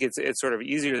mean, I think it's sort of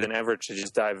easier than ever to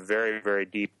just dive very, very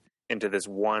deep into this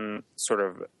one sort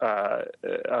of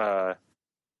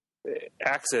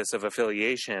axis of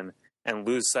affiliation and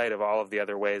lose sight of all of the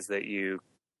other ways that you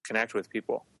connect with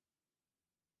people.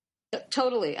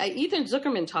 Totally. Ethan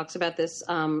Zuckerman talks about this,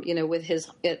 with his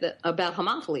about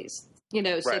homophilies. So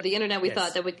right. The internet, we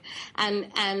thought that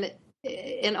and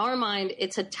in our mind,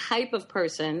 it's a type of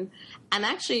person, and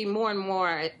actually more and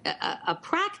more a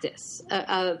practice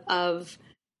of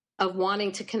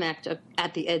wanting to connect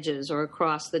at the edges or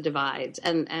across the divides,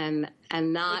 and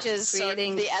not which is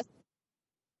creating sort of the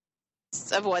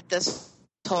essence of what this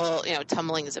whole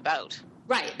tumbling is about.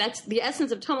 Right. That's the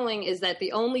essence of tunneling, is that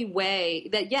the only way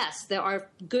that, yes, there are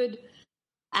good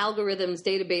algorithms,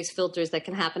 database filters that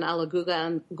can happen a la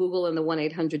Google and the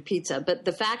 1-800-PIZZA. But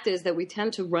the fact is that we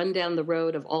tend to run down the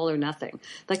road of all or nothing.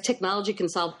 Like technology can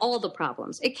solve all the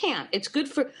problems. It can't. It's good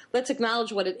for, let's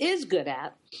acknowledge what it is good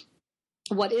at,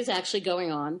 what is actually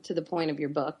going on, to the point of your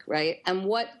book, right? And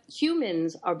what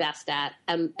humans are best at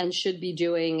and should be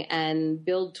doing, and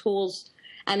build tools.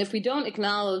 And if we don't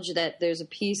acknowledge that there's a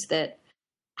piece that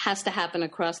has to happen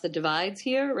across the divides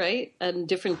here, right? And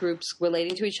different groups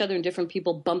relating to each other and different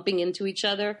people bumping into each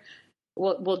other.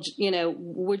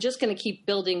 We're just going to keep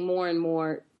building more and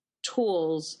more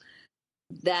tools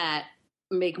that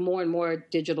make more and more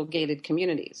digital gated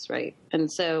communities, right?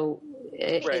 And so,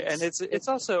 it's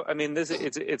also, I mean, these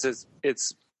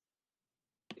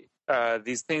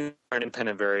things are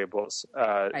independent variables.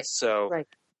 Right. So. Right.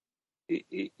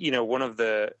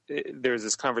 There's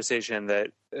this conversation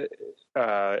that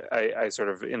I sort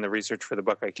of, in the research for the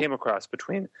book, I came across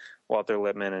between Walter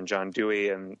Lippmann and John Dewey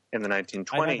in the 1920s.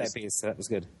 I read that piece. That was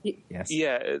good. Yes.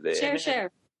 Yeah.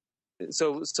 Share.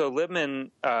 So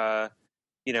Lippmann,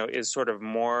 is sort of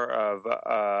more of,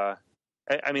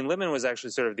 Lippmann was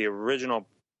actually sort of the original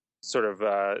sort of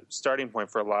starting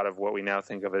point for a lot of what we now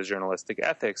think of as journalistic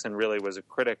ethics, and really was a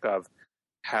critic of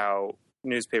how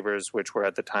newspapers, which were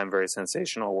at the time very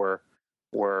sensational, were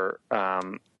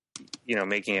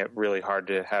making it really hard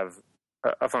to have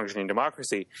a functioning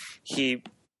democracy. He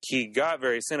got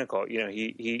very cynical.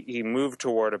 He moved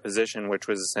toward a position which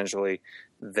was essentially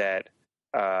that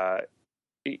that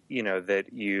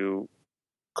you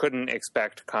couldn't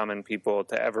expect common people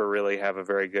to ever really have a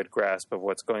very good grasp of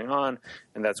what's going on,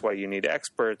 and that's why you need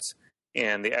experts,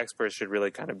 and the experts should really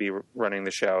kind of be running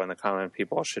the show, and the common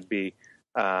people should be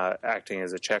acting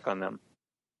as a check on them.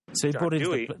 So he brought in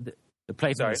the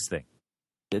Platonist thing.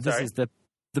 This is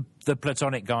the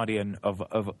Platonic guardian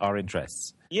of our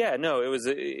interests. Yeah, no, it was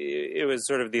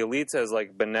sort of the elites as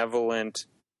like benevolent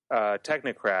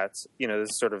technocrats. This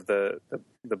is sort of the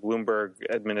Bloomberg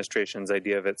administration's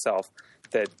idea of itself,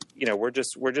 that we're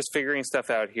just figuring stuff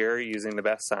out here using the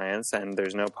best science, and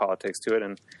there's no politics to it,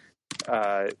 and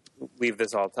leave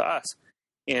this all to us.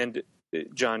 And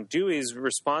John Dewey's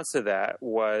response to that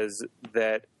was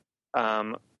that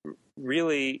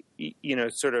really,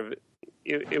 sort of,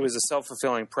 it was a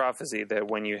self-fulfilling prophecy that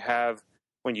when you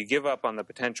give up on the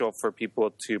potential for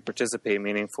people to participate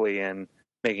meaningfully in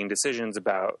making decisions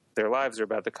about their lives or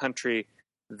about the country,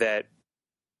 that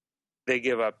they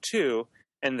give up too,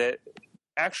 and that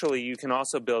actually you can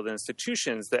also build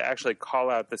institutions that actually call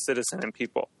out the citizen in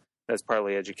people. That's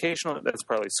partly educational, that's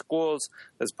partly schools,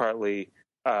 that's partly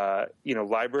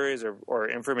libraries or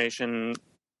information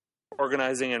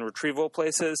organizing and retrieval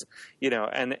places,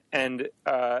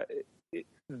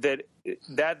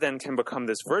 that then can become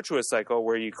this virtuous cycle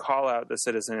where you call out the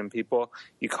citizen in people,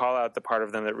 you call out the part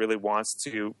of them that really wants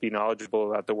to be knowledgeable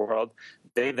about the world.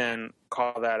 They then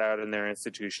call that out in their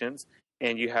institutions,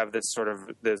 and you have this sort of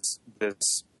this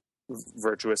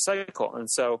virtuous cycle. And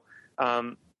so,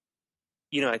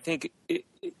 I think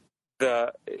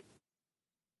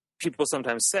people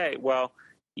sometimes say, well,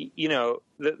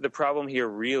 the problem here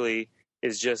really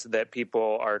is just that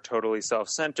people are totally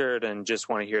self-centered and just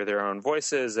want to hear their own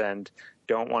voices and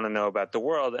don't want to know about the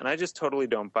world. And I just totally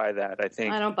don't buy that. I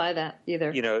don't buy that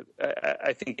either.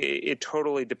 I think it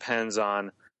totally depends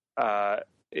on,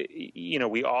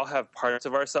 we all have parts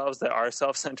of ourselves that are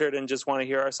self-centered and just want to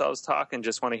hear ourselves talk and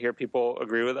just want to hear people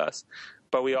agree with us.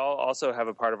 But we all also have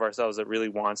a part of ourselves that really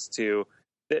wants to,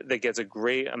 that gets a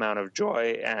great amount of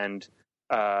joy and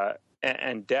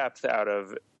depth out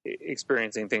of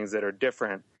experiencing things that are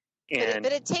different. And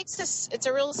but it takes this. It's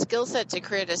a real skill set to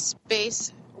create a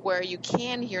space where you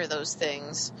can hear those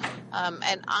things,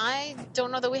 and I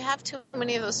don't know that we have too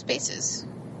many of those spaces.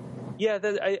 yeah,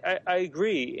 I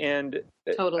agree, and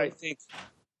Totally. I think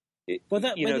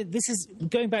this is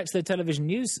going back to the television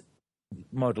news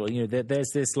model.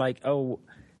 There's this to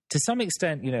some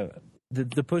extent,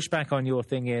 the pushback on your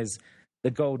thing is the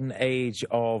golden age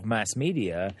of mass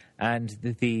media and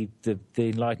the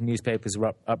enlightened newspapers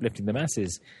are uplifting the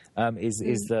masses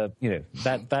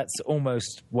that's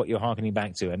almost what you're hearkening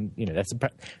back to, and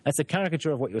that's a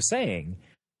caricature of what you're saying.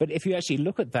 But if you actually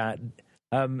look at that,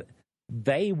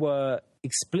 they were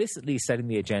explicitly setting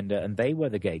the agenda, and they were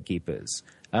the gatekeepers.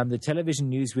 The television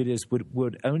news readers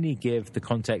would only give the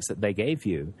context that they gave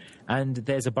you, and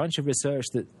there's a bunch of research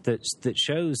that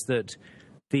shows that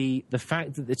the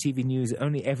fact that the TV news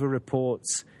only ever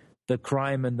reports the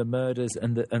crime and the murders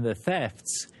and the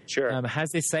thefts sure.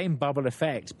 Has this same bubble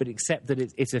effect, but except that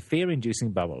it's a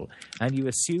fear-inducing bubble, and you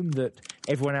assume that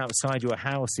everyone outside your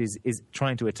house is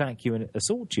trying to attack you and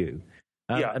assault you.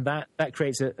 And that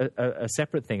creates a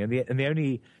separate thing. And the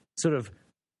only sort of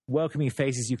welcoming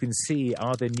faces you can see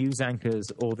are the news anchors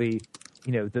or the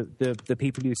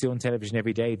people you see on television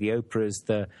every day, the Oprahs,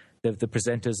 the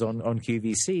presenters on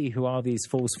QVC, who are these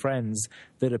false friends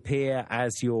that appear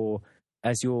as your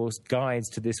guides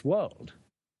to this world.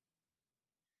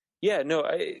 Yeah, no,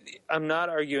 I'm not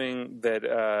arguing that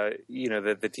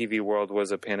that the TV world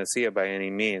was a panacea by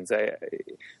any means.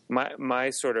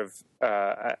 My sort of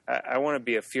I want to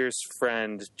be a fierce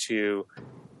friend to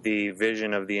the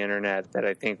vision of the internet that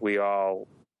I think we all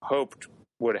hoped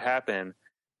would happen.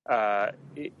 I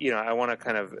want to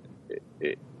kind of.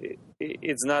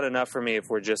 It's not enough for me if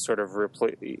we're just sort of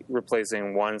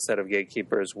replacing one set of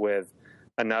gatekeepers with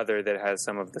another that has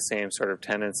some of the same sort of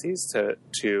tendencies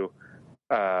to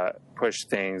push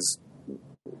things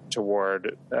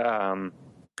toward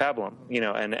pablum,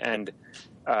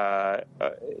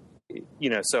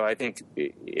 so I think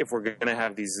if we're going to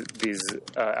have these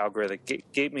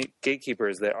algorithmic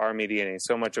gatekeepers that are mediating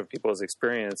so much of people's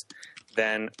experience,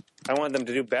 then I want them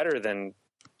to do better than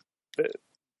the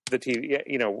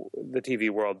TV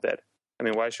world did. I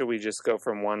mean, why should we just go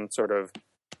from one sort of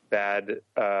bad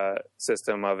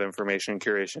system of information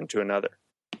curation to another?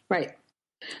 Right.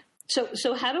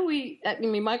 So how do we,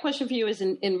 my question for you is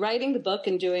in writing the book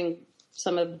and doing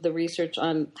some of the research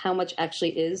on how much actually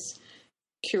is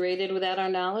curated without our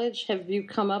knowledge, have you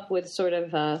come up with sort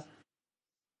of a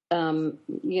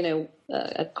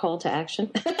call to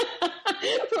action?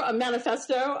 A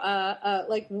manifesto,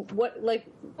 what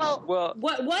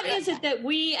is it that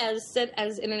we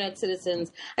as internet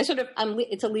citizens?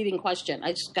 It's a leading question.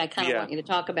 I kind of want you to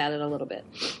talk about it a little bit.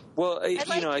 Well,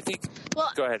 I think.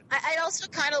 Well, go ahead. I'd also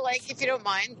kind of like, if you don't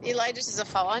mind, Eli, just as a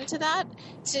follow-on to that,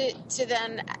 to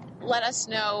then let us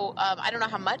know. I don't know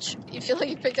how much you feel like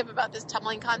you picked up about this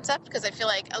tumbling concept, because I feel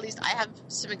like at least I have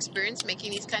some experience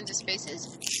making these kinds of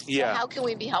spaces. Yeah. So how can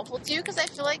we be helpful to you? Because I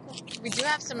feel like we do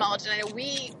have some knowledge, and I know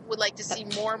we would like to see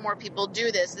more and more people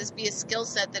do this. This be a skill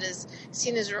set that is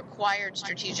seen as a required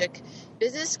strategic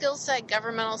business skill set,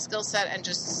 governmental skill set, and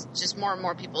just more and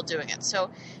more people doing it. So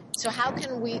how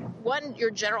can we,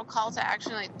 your general call to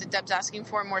action, like that Deb's asking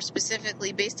for, more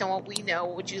specifically based on what we know,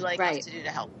 what would you like us to do to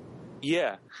help?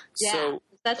 Yeah. So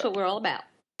that's what we're all about.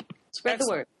 Spread the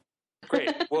word.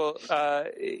 Great. Well, I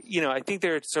think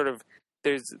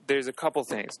there's a couple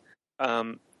things.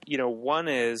 One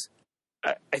is,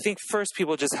 I think first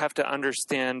people just have to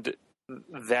understand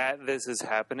that this is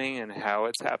happening and how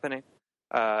it's happening.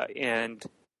 And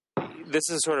this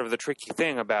is sort of the tricky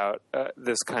thing about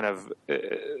this kind of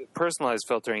personalized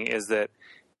filtering, is that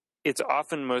it's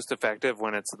often most effective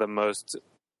when it's the most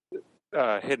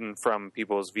hidden from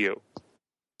people's view.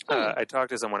 I talked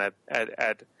to someone at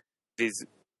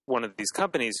one of these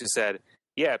companies who said,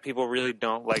 yeah, people really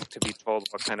don't like to be told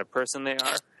what kind of person they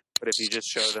are, but if you just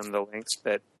show them the links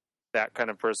that kind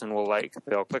of person will like,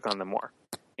 they'll click on them more.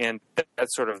 And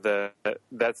that's sort of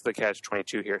that's the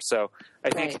catch-22 here. So I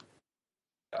think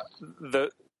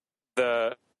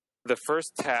the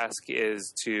first task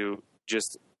is to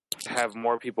just have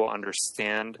more people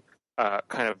understand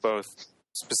kind of both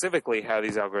specifically how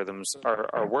these algorithms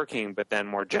are working, but then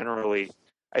more generally,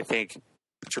 I think,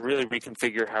 to really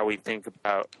reconfigure how we think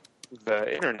about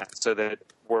the internet so that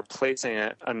we're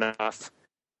placing enough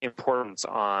importance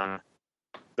on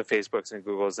the Facebooks and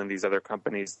Googles and these other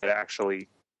companies that actually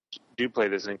do play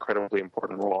this incredibly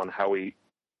important role in how we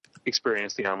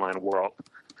experience the online world.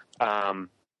 I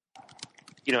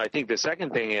think the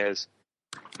second thing is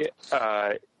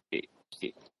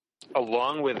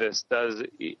along with this,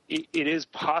 it is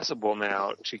possible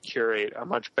now to curate a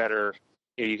much better.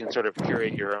 You can sort of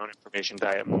curate your own information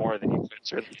diet more than you could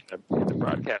certainly in the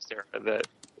broadcast era that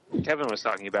Kevin was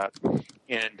talking about,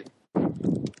 and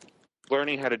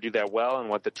learning how to do that well, and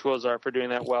what the tools are for doing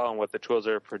that well, and what the tools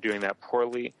are for doing that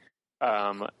poorly.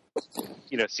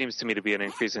 Seems to me to be an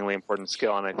increasingly important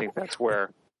skill, and I think that's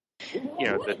where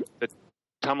the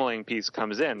tumbling piece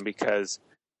comes in, because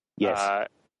yes.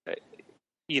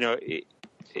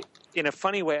 In a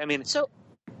funny way, I mean,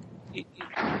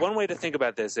 one way to think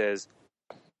about this is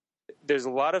there's a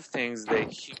lot of things that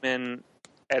human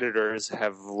editors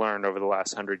have learned over the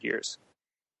last 100 years.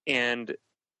 And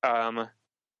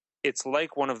it's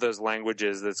like one of those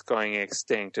languages that's going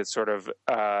extinct. It's sort of,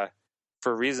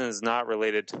 for reasons not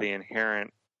related to the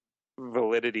inherent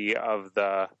validity of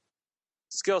the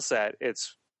skill set,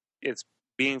 it's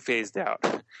being phased out.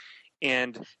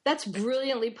 And that's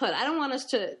brilliantly put. I don't want us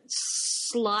to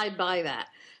slide by that.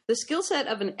 The skill set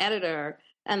of an editor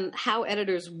and how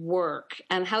editors work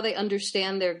and how they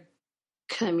understand their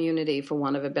community, for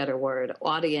want of a better word,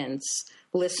 audience,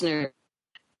 listener,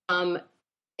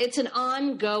 it's an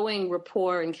ongoing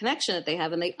rapport and connection that they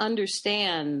have, and they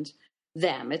understand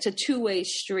them. It's a two-way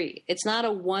street. It's not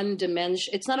a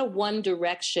one-dimension. It's not a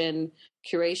one-direction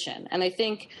curation. And I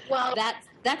think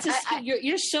that's a skill.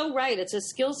 You're so right. It's a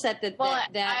skill set that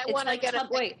I want to get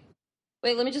wait.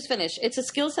 Let me just finish. It's a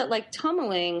skill set like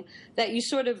tumbling that you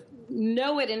sort of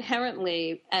know it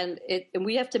inherently, and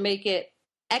we have to make it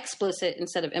explicit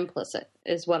instead of implicit,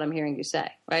 is what I'm hearing you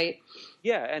say, right?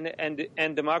 Yeah,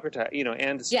 and democratize,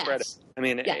 and spread it. I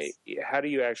mean, how do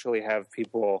you actually have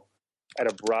people at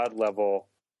a broad level,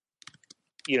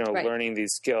 right, learning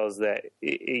these skills that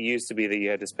it used to be that you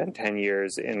had to spend 10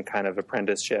 years in kind of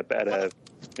apprenticeship at a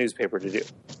newspaper to do?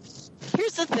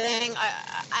 Here's the thing.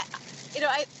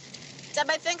 Deb,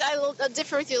 I think I'll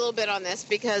differ with you a little bit on this,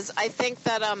 because I think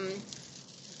that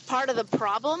part of the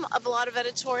problem of a lot of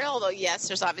editorial, although yes,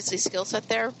 there's obviously skill set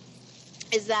there,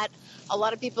 is that a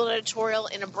lot of people in editorial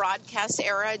in a broadcast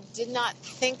era did not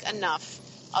think enough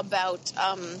about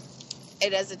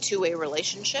it as a two-way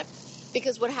relationship.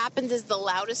 Because what happens is the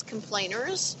loudest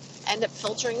complainers end up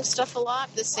filtering stuff a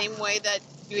lot, the same way that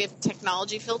you have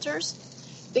technology filters.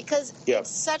 Because it's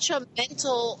such a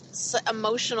mental,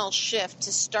 emotional shift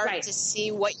to start to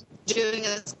see what you're doing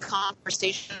as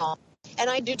conversational. And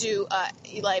I do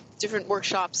different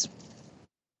workshops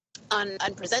on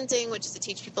presenting, which is to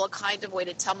teach people a kind of way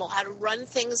to tumble, how to run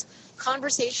things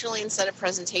conversationally instead of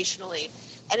presentationally.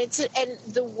 And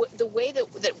the way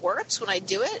that works when I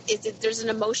do it is that there's an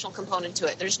emotional component to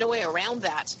it. There's no way around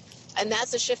that. And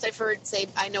that's a shift I've heard.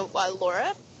 I know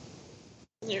Laura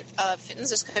Fittens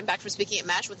just coming back from speaking at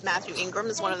MASH with Matthew Ingram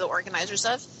is one of the organizers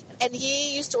of. And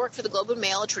he used to work for the Globe and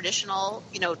Mail, a traditional,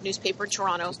 newspaper in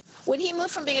Toronto. When he moved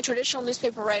from being a traditional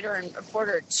newspaper writer and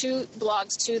reporter to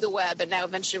blogs, to the web, and now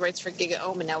eventually writes for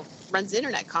GigaOM and now runs the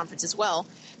internet conference as well,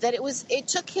 that it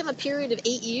took him a period of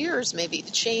 8 years maybe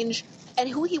to change, and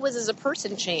who he was as a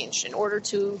person changed in order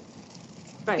to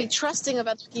be trusting of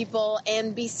other people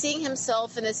and be seeing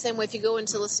himself in the same way. If you go in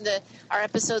to listen to our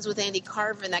episodes with Andy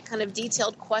Carvin, that kind of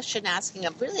detailed question asking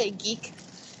of really a geek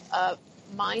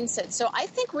mindset. So I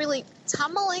think really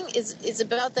tumbling is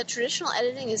about that. Traditional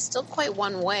editing is still quite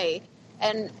one way,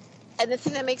 and the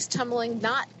thing that makes tumbling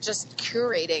not just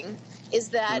curating is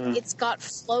that it's got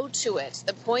flow to it.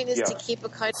 The point is to keep a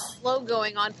kind of flow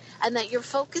going on, and that you're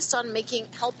focused on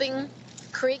helping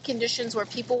create conditions where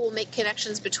people will make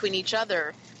connections between each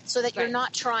other, so that you're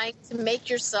not trying to make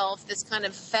yourself this kind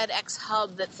of FedEx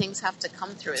hub that things have to come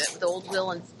through, that the old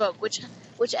will and spoke, which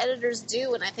editors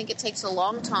do, and I think it takes a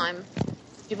long time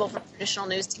for people from traditional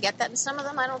news to get that, and some of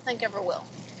them I don't think ever will.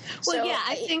 Well,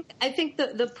 I think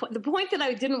the point that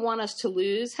I didn't want us to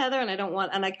lose, Heather, and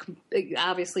I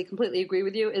obviously completely agree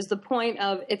with you, is the point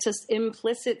of it's an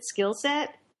implicit skill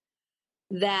set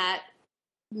that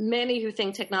many who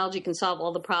think technology can solve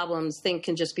all the problems think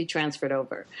can just be transferred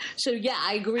over. So,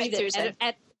 I agree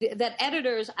that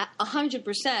editors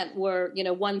 100% were,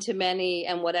 one to many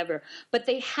and whatever, but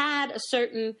they had a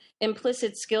certain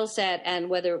implicit skill set, and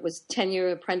whether it was 10-year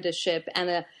apprenticeship and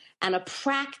a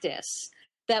practice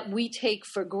that we take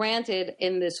for granted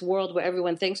in this world where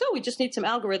everyone thinks, we just need some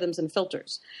algorithms and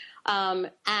filters.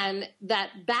 And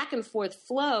that back and forth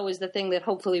flow is the thing that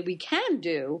hopefully we can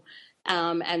do.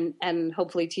 And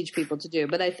hopefully teach people to do,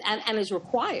 but and is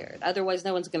required. Otherwise,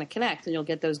 no one's going to connect, and you'll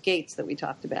get those gates that we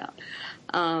talked about.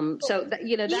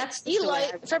 That's Eli.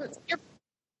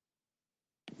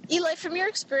 Eli, from your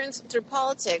experience through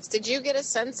politics, did you get a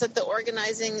sense that the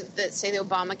organizing that, say, the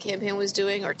Obama campaign was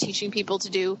doing or teaching people to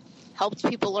do helped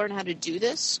people learn how to do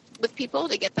this with people,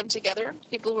 to get them together,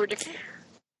 people who were different?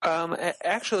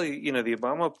 Actually, the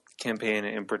Obama campaign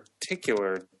in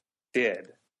particular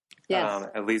did. Yes.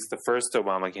 At least the first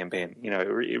Obama campaign.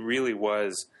 It really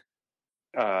was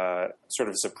sort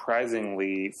of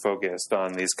surprisingly focused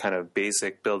on these kind of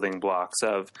basic building blocks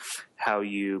of how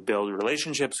you build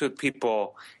relationships with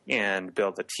people and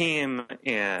build a team,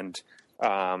 and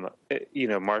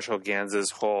Marshall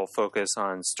Ganz's whole focus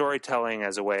on storytelling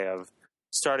as a way of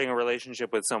starting a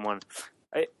relationship with someone.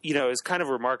 Is kind of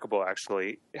remarkable,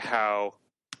 actually, how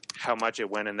much it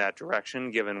went in that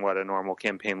direction, given what a normal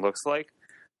campaign looks like.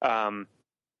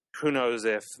 Who knows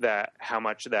how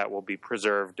much that will be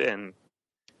preserved in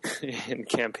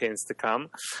campaigns to come.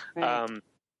 Right.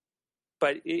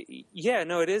 But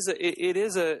it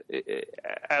is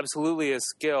absolutely a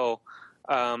skill.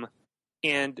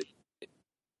 And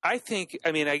I think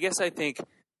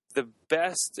the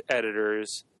best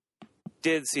editors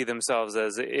did see themselves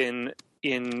as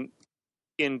in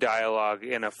dialogue,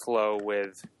 in a flow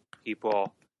with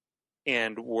people,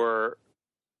 and were,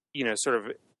 sort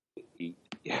of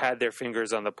had their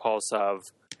fingers on the pulse of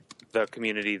the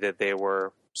community that they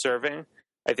were serving.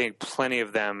 I think plenty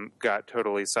of them got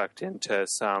totally sucked into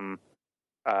some,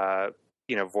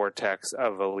 vortex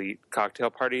of elite cocktail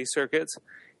party circuits.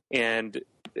 And,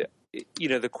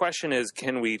 the question is,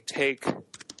 can we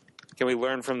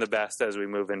learn from the best as we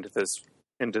move into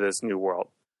this new world?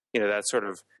 That sort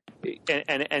of,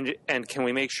 and can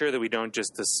we make sure that we don't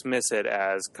just dismiss it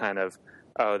as kind of,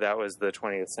 oh, that was the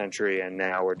 20th century and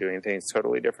now we're doing things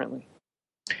totally differently?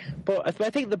 But I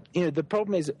think the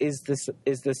problem is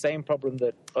the same problem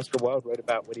that Oscar Wilde wrote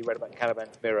about when he read about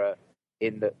Caliban's Mirror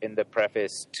in the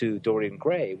preface to Dorian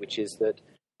Gray, which is that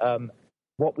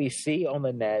what we see on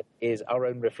the net is our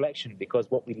own reflection, because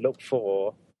what we look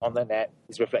for on the net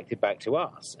is reflected back to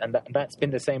us, and that's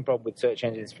been the same problem with search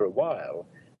engines for a while.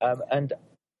 And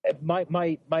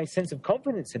my sense of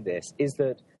confidence in this is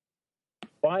that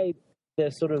by the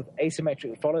sort of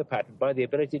asymmetric follow pattern, by the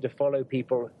ability to follow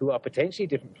people who are potentially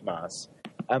different from us,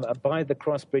 and by the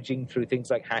cross-bridging through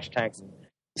things like hashtags and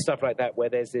stuff like that, where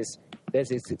there's this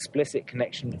explicit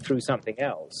connection through something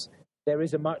else, there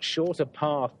is a much shorter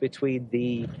path between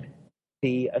the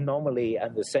anomaly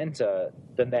and the center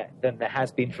than there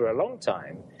has been for a long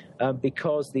time,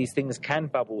 because these things can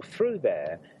bubble through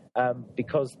there,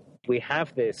 because we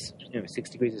have this 6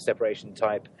 degrees of separation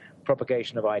type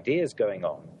propagation of ideas going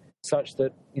on, such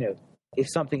that if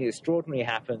something extraordinary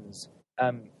happens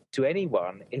to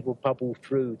anyone, it will bubble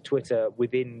through Twitter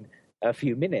within a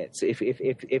few minutes.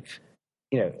 If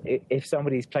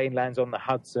somebody's plane lands on the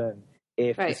Hudson,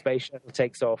 if the space shuttle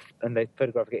takes off and the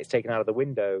photograph gets taken out of the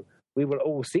window, we will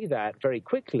all see that very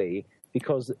quickly,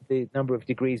 because the number of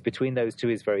degrees between those two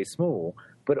is very small.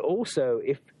 But also,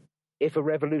 if a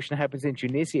revolution happens in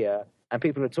Tunisia and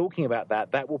people are talking about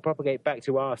that will propagate back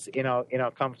to us in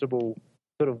our comfortable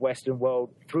sort of Western world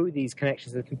through these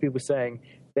connections of people saying,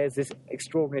 there's this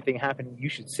extraordinary thing happening, you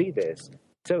should see this.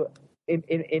 So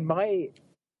in my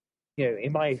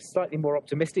slightly more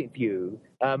optimistic view,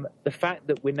 the fact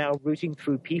that we're now routing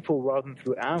through people rather than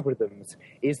through algorithms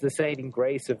is the saving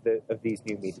grace of these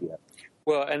new media.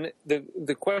 Well, and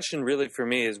the question really for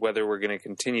me is whether we're going to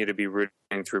continue to be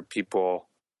rooting through people.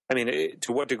 I mean,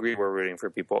 to what degree we're rooting for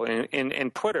people.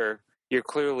 In Twitter, you're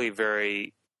clearly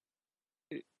very,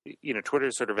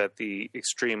 Twitter's sort of at the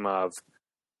extreme of,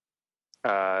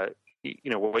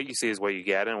 what you see is what you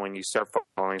get. And when you start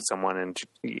following someone and,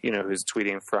 who's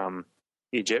tweeting from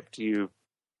Egypt, you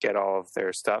get all of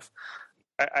their stuff.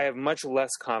 I have much less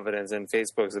confidence in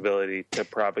Facebook's ability to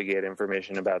propagate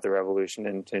information about the revolution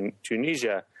in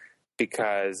Tunisia,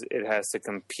 because it has to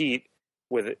compete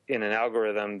in an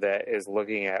algorithm that is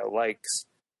looking at likes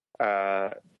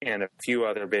and a few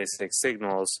other basic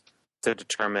signals to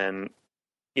determine,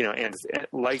 and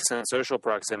likes and social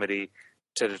proximity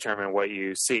to determine what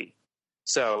you see.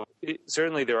 So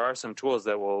certainly there are some tools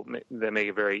that make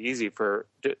it very easy to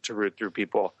root through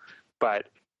people, but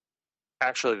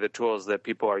actually the tools that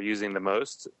people are using the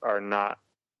most are not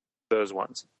those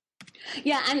ones.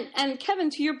 Yeah, and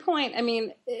Kevin, to your point, I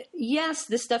mean, yes,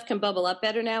 this stuff can bubble up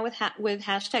better now with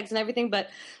hashtags and everything, but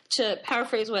to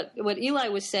paraphrase what Eli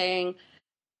was saying,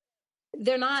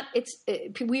 they're not.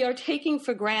 We are taking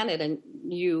for granted, and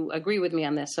you agree with me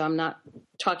on this, so I'm not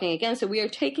talking against it. We are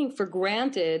taking for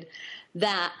granted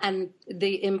that and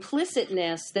the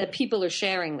implicitness that people are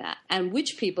sharing that and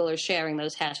which people are sharing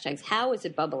those hashtags. How is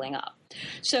it bubbling up?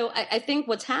 So I think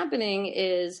what's happening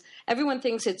is everyone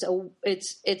thinks it's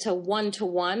a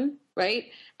one-to-one, right?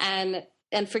 And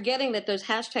forgetting that those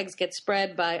hashtags get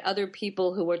spread by other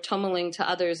people who are tumbling to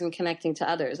others and connecting to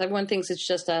others. Everyone thinks it's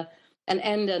just an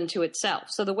end unto itself.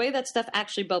 So the way that stuff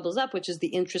actually bubbles up, which is the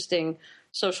interesting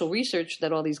social research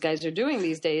that all these guys are doing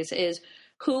these days, is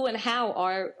who and how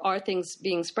are things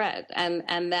being spread,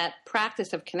 and that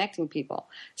practice of connecting people.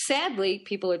 Sadly,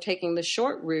 people are taking the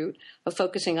short route of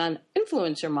focusing on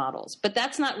influencer models, but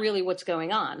that's not really what's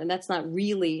going on, and that's not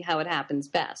really how it happens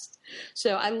best.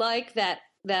 So I like that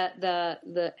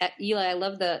the Eli, I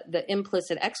love the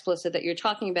implicit explicit that you're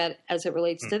talking about as it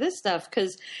relates to this stuff,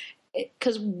 because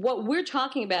what we're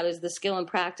talking about is the skill and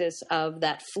practice of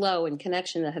that flow and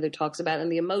connection that Heather talks about,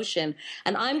 and the emotion.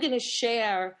 And I'm going to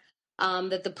share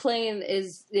that the plane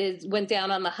went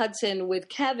down on the Hudson with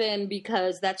Kevin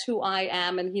because that's who I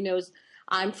am, and he knows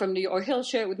I'm from New York, or he'll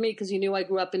share it with me because he knew I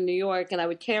grew up in New York and I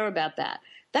would care about that.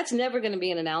 That's never going to be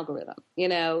in an algorithm,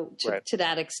 to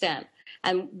that extent.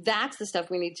 And that's the stuff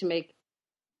we need to make,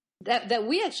 that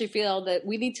we actually feel that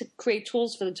we need to create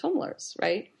tools for the tumblers,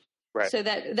 right? Right. So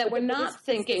that we're not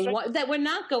thinking, that we're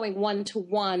not going one to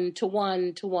one to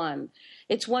one to one.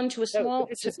 It's one to a small,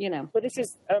 But this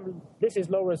is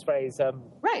Laura's phrase.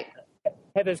 Right.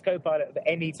 Heather's co-pilot, the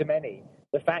any to many.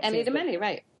 The fact any to many,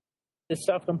 right. The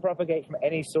stuff can propagate from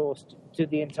any source to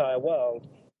the entire world,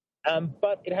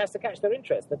 but it has to catch their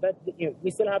interest.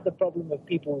 We still have the problem of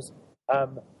people's,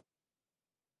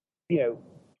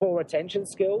 poor attention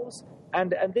skills,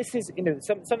 and this is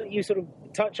something you sort of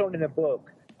touch on in the book.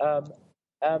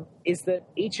 Is that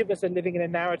each of us are living in a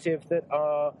narrative that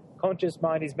our conscious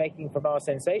mind is making from our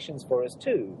sensations for us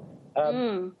too.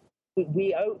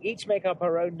 We each make up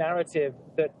our own narrative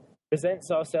that presents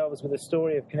ourselves with a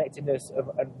story of connectedness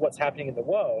and what's happening in the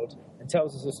world, and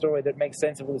tells us a story that makes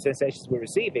sense of all the sensations we're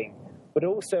receiving, but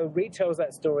also retells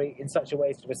that story in such a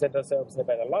way to present ourselves in a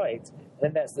better light, and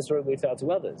then that's the story we tell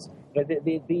to others.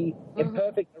 The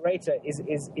imperfect narrator is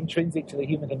intrinsic to the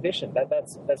human condition.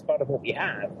 That's part of what we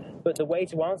have. But the way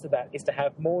to answer that is to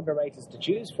have more narrators to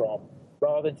choose from,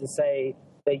 rather than to say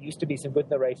there used to be some good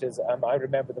narrators. I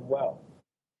remember them well.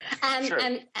 And sure.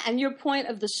 and your point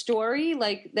of the story,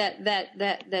 like that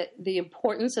the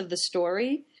importance of the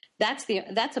story, that's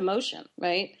emotion,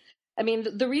 right? I mean,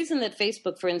 the reason that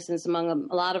Facebook, for instance, among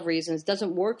a lot of reasons,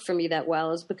 doesn't work for me that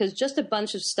well is because just a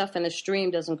bunch of stuff in a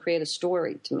stream doesn't create a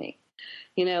story to me.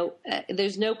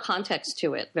 There's no context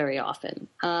to it very often.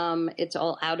 It's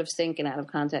all out of sync and out of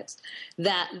context.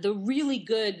 That the really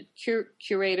good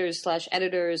curators /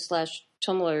 editors /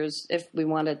 tumblers, if we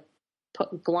want to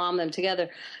glom them together,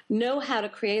 know how to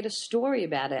create a story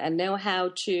about it and know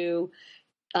how to,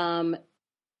 like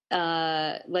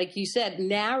you said,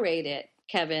 narrate it,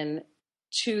 Kevin,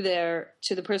 to the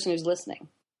person who's listening,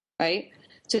 right?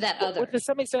 To that other. Well, to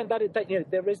some extent,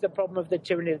 there is the problem of the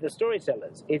tyranny of the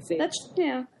storytellers. That's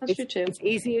true too. It's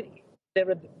easier.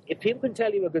 If people can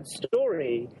tell you a good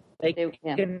story, they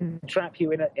can trap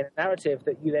you in a narrative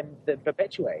that you then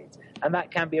perpetuate, and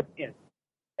that can be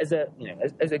as a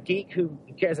geek who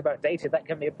cares about data, that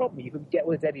can be a problem. You can get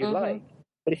all the data you like,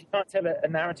 but if you can't tell a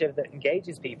narrative that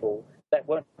engages people, that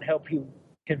won't help you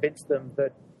convince them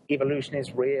that evolution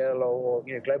is real, or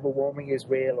global warming is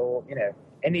real, or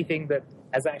anything that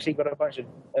has actually got a bunch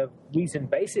of reasoned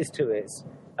basis to it.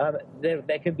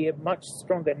 There can be a much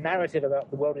stronger narrative about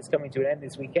the world is coming to an end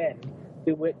this weekend.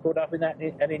 People get caught up in that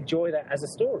and enjoy that as a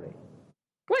story.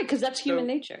 Right, because that's human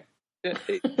nature.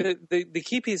 The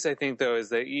key piece, I think, though, is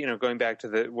that going back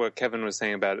to what Kevin was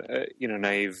saying about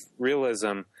naive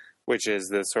realism, which is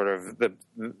the sort of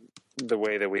the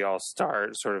way that we all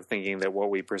start, sort of thinking that what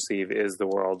we perceive is the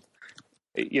world.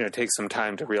 It takes some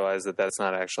time to realize that that's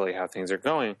not actually how things are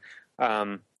going.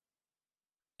 I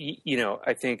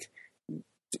think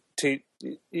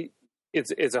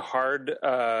it's a hard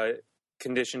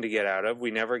condition to get out of.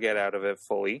 We never get out of it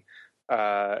fully.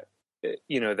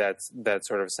 That's that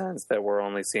sort of sense that we're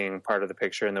only seeing part of the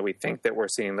picture and that we think that we're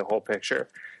seeing the whole picture.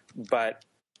 But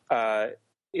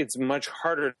it's much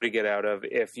harder to get out of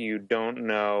if you don't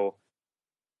know,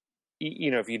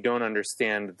 if you don't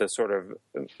understand the sort of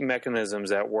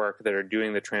mechanisms at work that are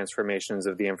doing the transformations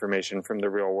of the information from the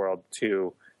real world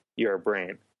to your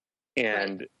brain.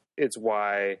 And it's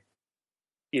why,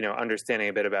 understanding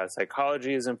a bit about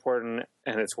psychology is important.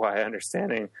 And it's why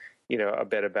understanding, a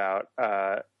bit about,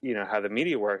 how the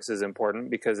media works is important,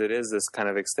 because it is this kind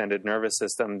of extended nervous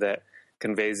system that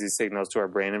conveys these signals to our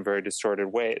brain in very distorted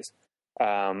ways.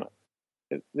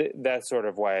 that's sort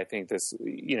of why I think this,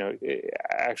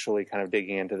 actually kind of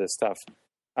digging into this stuff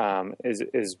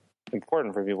is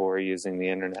important for people who are using the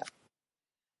internet.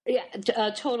 Yeah,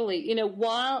 totally.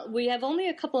 While we have only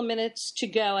a couple of minutes to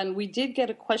go, and we did get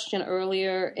a question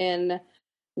earlier in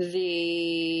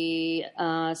the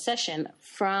session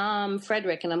from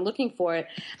Frederick, and I'm looking for it.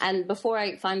 And before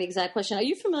I find the exact question, are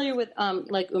you familiar with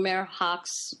like Umair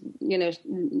Haque's,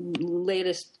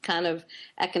 latest kind of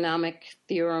economic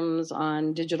theorems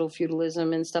on digital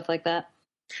feudalism and stuff like that?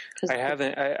 I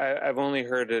haven't. I've only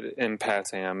heard it in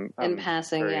passing. I'm in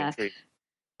passing, yeah. Intrigued.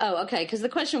 Oh, okay. Because the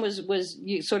question was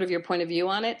sort of your point of view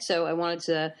on it. So I wanted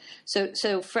to.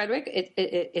 So Frederick,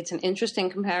 it's an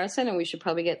interesting comparison, and we should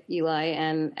probably get Eli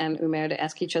and Umair to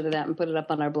ask each other that and put it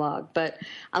up on our blog. But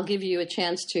I'll give you a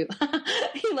chance to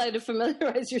Eli to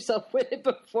familiarize yourself with it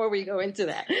before we go into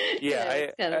that.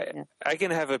 Yeah, I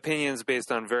can have opinions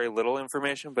based on very little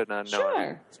information, but not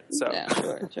sure. So yeah,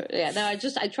 sure. Yeah. No, I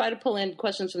try to pull in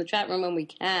questions from the chat room when we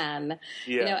can.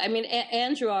 Yeah.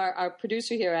 Andrew, our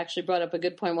producer here, actually brought up a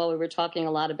good point while we were talking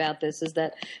a lot about this, is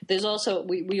that there's also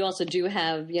we also do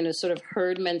have sort of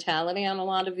herd mentality on a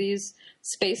lot of these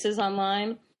spaces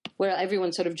online, where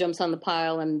everyone sort of jumps on the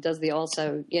pile and does the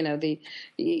also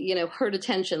herd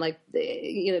attention. Like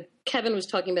Kevin was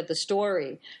talking about the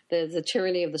story, the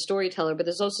tyranny of the storyteller, but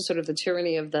there's also sort of the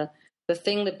tyranny of the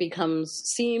thing that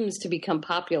seems to become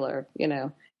popular.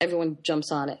 Everyone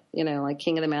jumps on it, like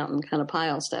King of the Mountain kind of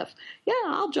pile stuff. Yeah,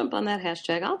 I'll jump on that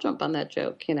hashtag. I'll jump on that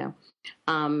joke,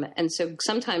 and so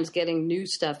sometimes getting new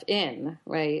stuff in,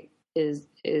 right, is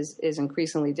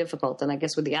increasingly difficult. And I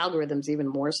guess with the algorithms, even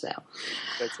more so.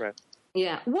 That's right.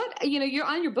 Yeah. What, you're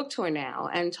on your book tour now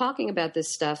and talking about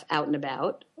this stuff out and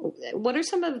about. What are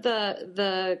some of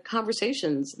the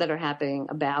conversations that are happening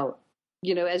about,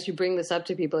 as you bring this up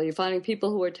to people? Are you finding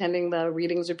people who are attending the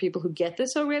readings are people who get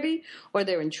this already, or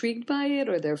they're intrigued by it,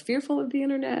 or they're fearful of the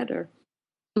internet? Or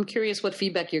I'm curious what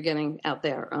feedback you're getting out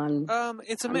there on.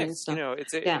 It's a mix. There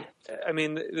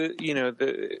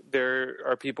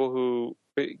are people who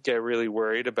get really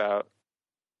worried about,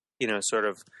 sort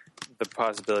of the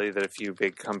possibility that a few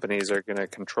big companies are going to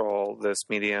control this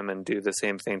medium and do the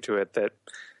same thing to it that,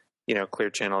 Clear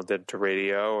Channel did to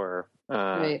radio, or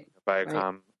Viacom,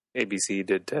 right. ABC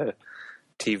did to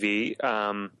TV.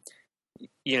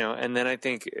 And then I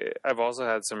think I've also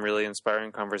had some really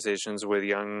inspiring conversations with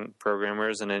young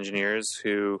programmers and engineers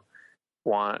who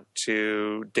want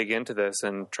to dig into this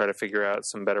and try to figure out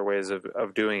some better ways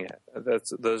of doing it.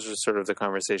 Those are sort of the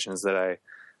conversations that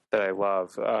I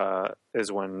love,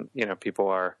 is when, people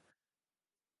are,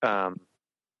 trying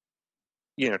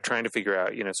to figure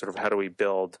out, sort of how do we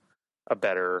build a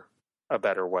better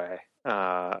way,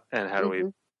 and how do we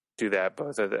do that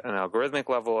both at an algorithmic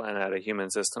level and at a human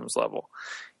systems level.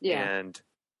 Yeah. And,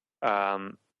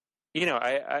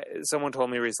 someone told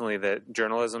me recently that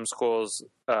journalism schools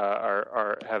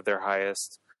have their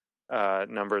highest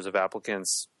numbers of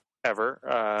applicants ever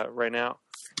right now.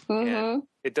 Mm-hmm. And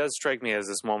it does strike me as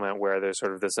this moment where there's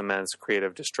sort of this immense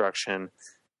creative destruction.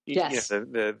 Yes.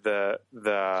 The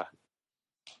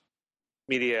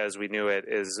media as we knew it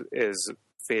is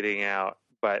fading out,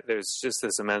 but there's just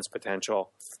this immense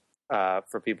potential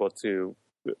for people to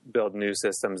build new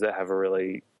systems that have a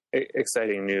really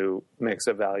exciting new mix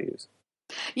of values.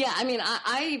 Yeah, I mean,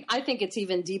 I think it's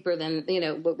even deeper than,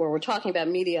 where we're talking about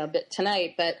media a bit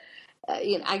tonight, but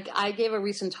I gave a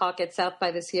recent talk at South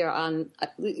by this year on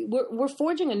we're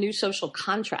forging a new social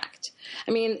contract.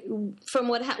 I mean, from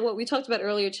what we talked about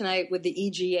earlier tonight with the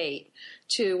EG8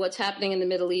 to what's happening in the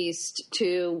Middle East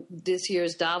to this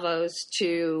year's Davos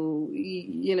to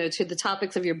to the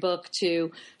topics of your book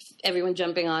to everyone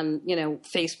jumping on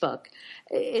Facebook.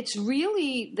 It's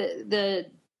really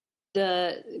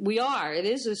it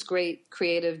is this great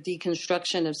creative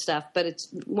deconstruction of stuff, but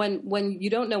it's when you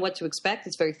don't know what to expect,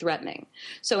 it's very threatening.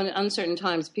 So in uncertain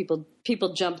times, people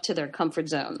jump to their comfort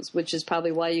zones, which is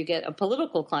probably why you get a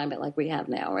political climate like we have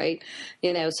now, right?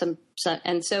 And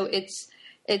so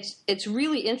it's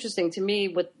really interesting to me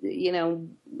what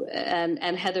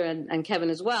and Heather and Kevin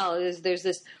as well is there's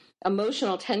this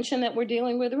emotional tension that we're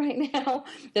dealing with right now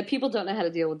that people don't know how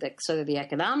to deal with the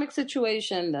economic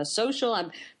situation, the social.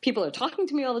 People are talking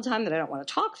to me all the time that I don't want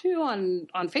to talk to on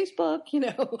Facebook,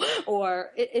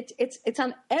 or it's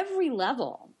on every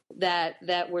level that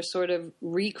we're sort of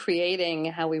recreating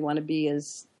how we want to be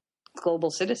as global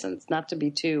citizens. Not to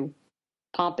be too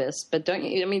pompous, but don't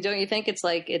you think it's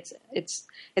like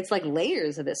like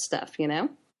layers of this stuff,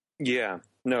 Yeah.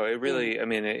 No, it really. I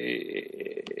mean,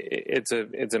 it's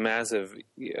a massive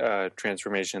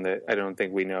transformation that I don't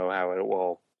think we know how it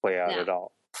will play out at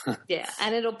all. Yeah,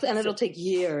 and it'll take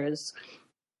years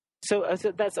So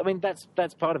that's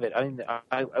part of it. I mean,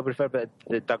 I refer to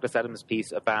the Douglas Adams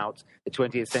piece about the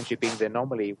 20th century being the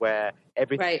anomaly, where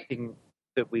everything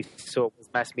that we saw was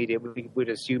mass media. We would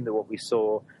assume that what we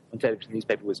saw on television and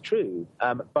newspaper was true.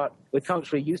 But we're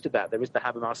culturally used to that. There is the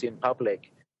Habermasian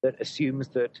public that assumes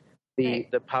that the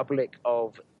public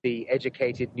of the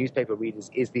educated newspaper readers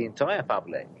is the entire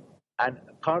public. And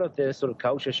part of the sort of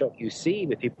culture shock you see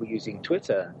with people using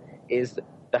Twitter is the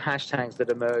hashtags that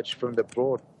emerge from the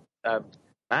broad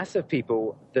mass of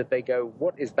people, that they go,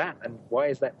 what is that? And why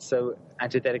is that so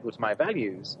antithetical to my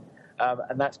values?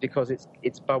 And that's because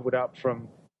it's bubbled up from,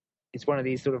 it's one of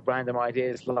these sort of random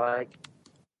ideas like,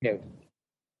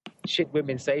 shit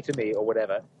women say to me or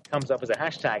whatever, comes up as a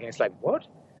hashtag, and it's like, what?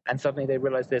 And suddenly they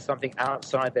realize there's something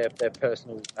outside their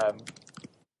personal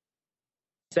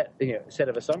set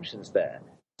of assumptions there.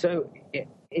 So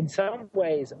in some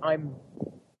ways, I'm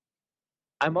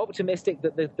optimistic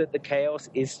that the chaos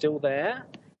is still there.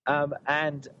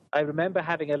 And I remember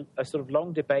having a sort of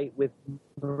long debate with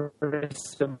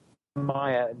Marissa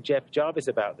Meyer and Jeff Jarvis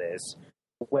about this,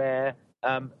 where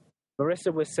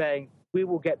Marissa was saying, we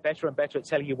will get better and better at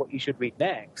telling you what you should read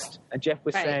next. And Jeff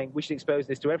was saying, we should expose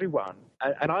this to everyone.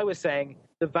 And I was saying,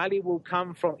 the value will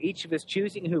come from each of us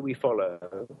choosing who we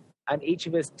follow, and each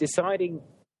of us deciding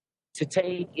to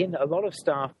take in a lot of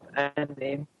stuff and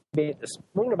admit a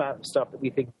small amount of stuff that we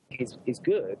think is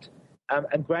good.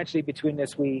 And gradually between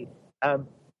us, we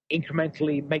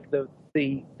incrementally make the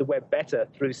web better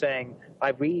through saying,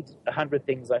 I read 100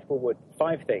 things, I forward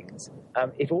 5 things.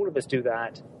 If all of us do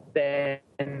that, then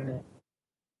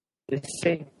the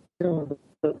signal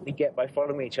that we get by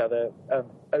following each other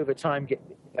over time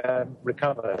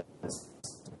recovers.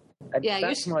 And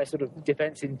that's my sort of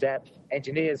defense in depth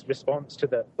engineer's response to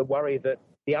the worry that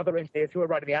the other engineers who are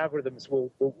writing the algorithms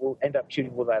will end up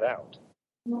tuning all that out.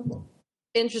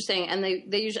 Interesting. And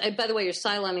they usually, by the way, you're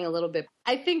silencing a little bit.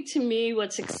 I think to me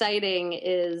what's exciting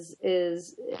is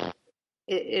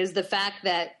the fact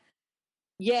that,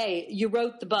 yay, you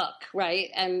wrote the book, right?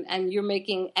 And you're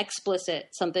making explicit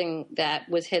something that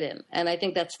was hidden. And I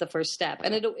think that's the first step.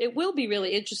 And it will be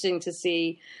really interesting to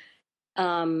see,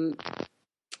 are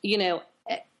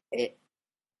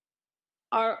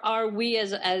we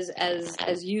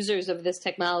as users of this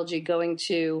technology going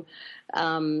to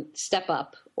step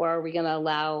up, or are we going to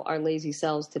allow our lazy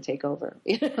selves to take over?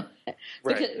 Right.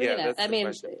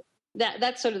 Because,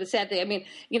 that's sort of the sad thing. I mean,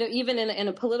 even in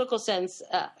a political sense,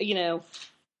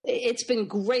 it's been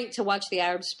great to watch the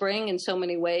Arab Spring in so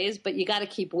many ways, but you got to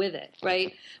keep with it,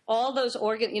 right? All those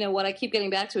what I keep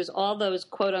getting back to is all those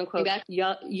quote unquote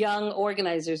young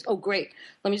organizers. Oh, great.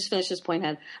 Let me just finish this point,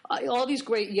 Hen. All these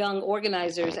great young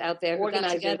organizers out there who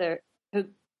got together.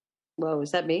 Whoa,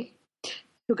 is that me?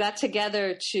 Who got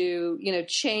together to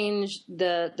change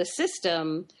the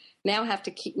system. Now have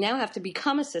to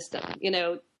become a system.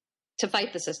 To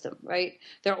fight the system, right?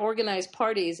 They're organized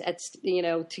parties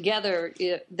together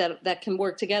that can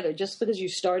work together. Just because you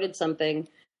started something,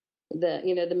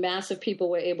 the mass of people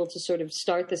were able to sort of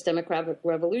start this democratic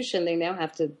revolution. They now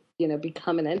have to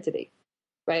become an entity,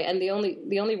 right? And the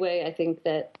only way I think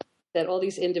that all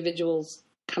these individuals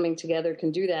coming together can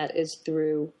do that is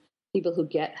through people who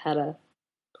get how to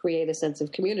create a sense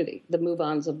of community, the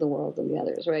move-ons of the world and the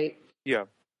others, right? Yeah.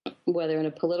 Whether in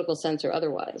a political sense or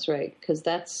otherwise, right? Because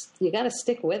you got to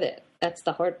stick with it. That's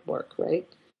the hard work, right?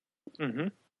 Mm-hmm.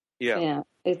 Yeah. Yeah.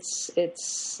 It's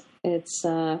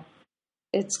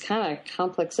kind of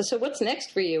complex. So what's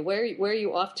next for you? Where are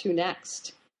you off to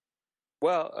next?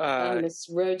 Well, on this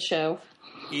road show.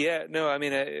 Yeah. No. I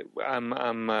mean, I'm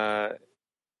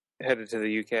headed to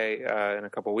the UK in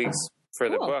a couple of weeks for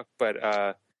the book, but.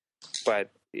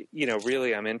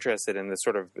 Really, I'm interested in the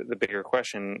sort of the bigger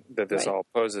question that this all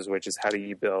poses, which is how do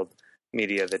you build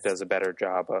media that does a better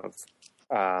job of,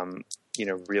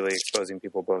 really exposing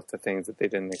people both to things that they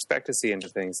didn't expect to see and to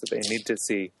things that they need to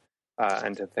see,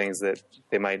 and to things that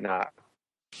they might not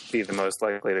be the most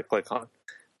likely to click on.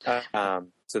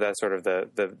 So that's sort of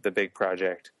the big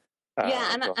project.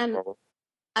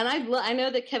 And I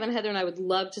know that Kevin, Heather, and I would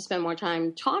love to spend more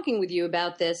time talking with you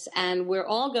about this. And we're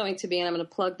all going to be, and I'm going to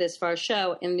plug this for our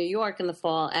show, in New York in the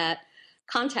fall at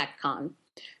ContactCon,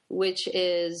 which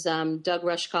is Doug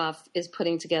Rushkoff is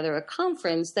putting together a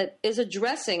conference that is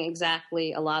addressing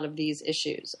exactly a lot of these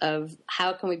issues of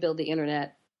how can we build the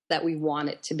internet that we want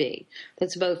it to be,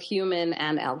 that's both human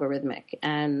and algorithmic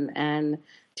and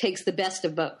takes the best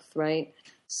of both, right?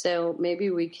 So maybe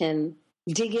we can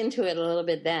dig into it a little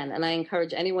bit then. And I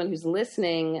encourage anyone who's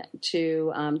listening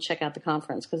to check out the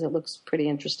conference because it looks pretty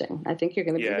interesting. I think you're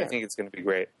going to be there. I think it's going to be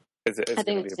great. I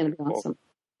think it's going to be awesome.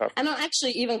 And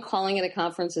actually, even calling it a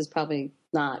conference is probably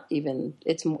not even.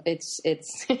 It's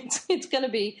going to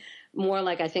be more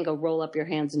like, I think, a roll up your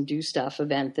hands and do stuff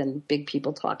event than big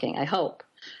people talking. I hope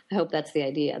that's the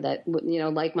idea, that, you know,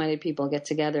 like-minded people get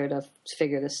together to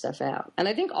figure this stuff out. And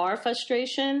I think our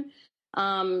frustration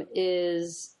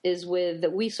is with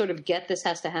that we sort of get this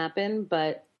has to happen,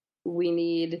 but we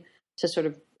need to sort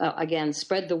of again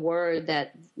spread the word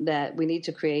that we need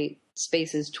to create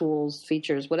spaces, tools,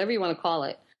 features, whatever you want to call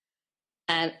it,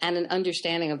 and an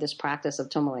understanding of this practice of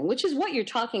tummling, which is what you're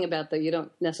talking about, though you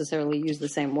don't necessarily use the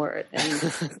same word.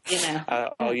 And, you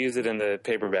know, I'll use it in the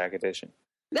paperback edition.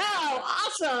 No,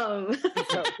 awesome.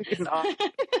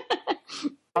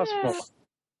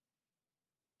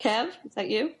 Kev, is that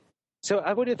you? So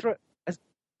I want to throw.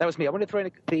 That was me. I want to throw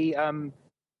in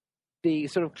the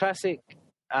sort of classic.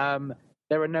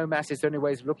 There are no masses. The only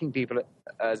ways of looking people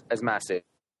as masses.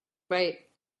 Right.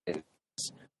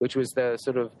 Which was the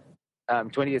sort of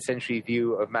 20th century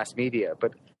view of mass media,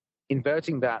 but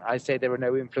inverting that, I say there are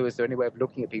no influencers. The only way of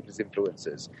looking at people as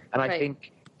influencers, and I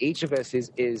think each of us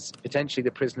is potentially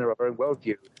the prisoner of our own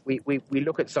worldview. We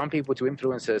look at some people to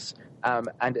influence us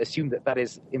and assume that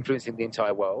is influencing the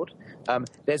entire world.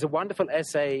 There's a wonderful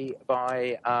essay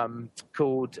by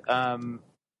called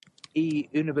E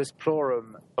Unibus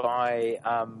Plorum by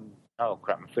oh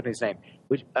crap, I'm forgetting his name.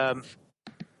 Which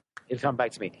it'll come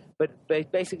back to me. But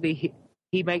basically,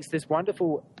 he makes this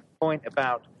wonderful point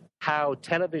about how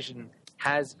television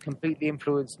has completely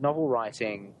influenced novel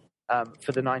writing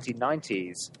for the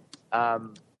 1990s,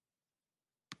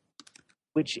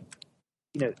 which,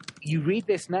 you know, you read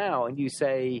this now and you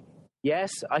say,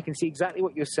 yes, I can see exactly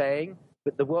what you're saying,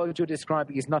 but the world you're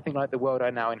describing is nothing like the world I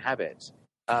now inhabit.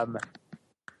 And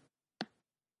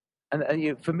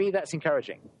for me, that's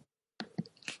encouraging.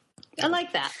 I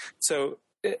like that. So,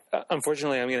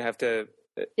 unfortunately, I'm going to have to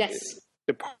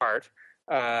depart.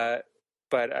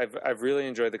 But I've really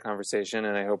enjoyed the conversation,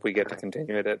 and I hope we get to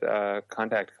continue it at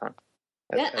ContactCon.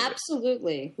 Yeah,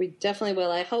 absolutely. We definitely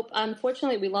will. I hope.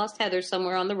 Unfortunately, we lost Heather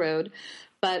somewhere on the road,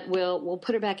 but we'll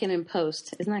put her back in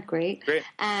post. Isn't that great? Great.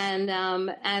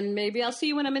 And maybe I'll see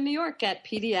you when I'm in New York at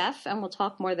PDF, and we'll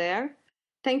talk more there.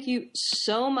 Thank you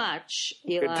so much,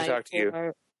 Eli, good to talk to you,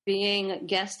 for being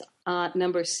guest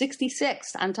number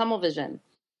 66 on TummelVision.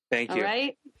 Thank you. All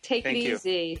right? Take it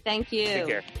easy. Thank you. Take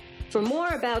care. For more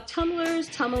about tumblers,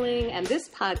 tummling, and this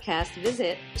podcast,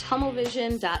 visit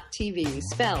tummelvision.tv,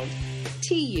 spelled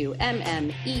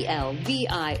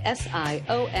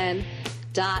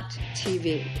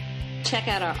TUMMELVISION.TV. Check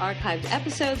out our archived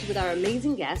episodes with our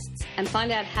amazing guests and find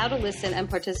out how to listen and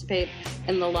participate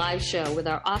in the live show with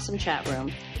our awesome chat room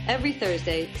every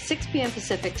Thursday, 6 p.m.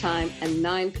 Pacific Time and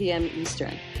 9 p.m.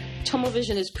 Eastern.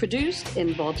 TummelVision is produced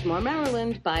in Baltimore,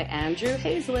 Maryland by Andrew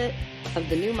Hazlett of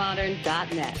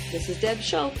thenewmodern.net. This is Deb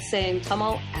Schultz saying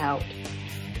Tummel out.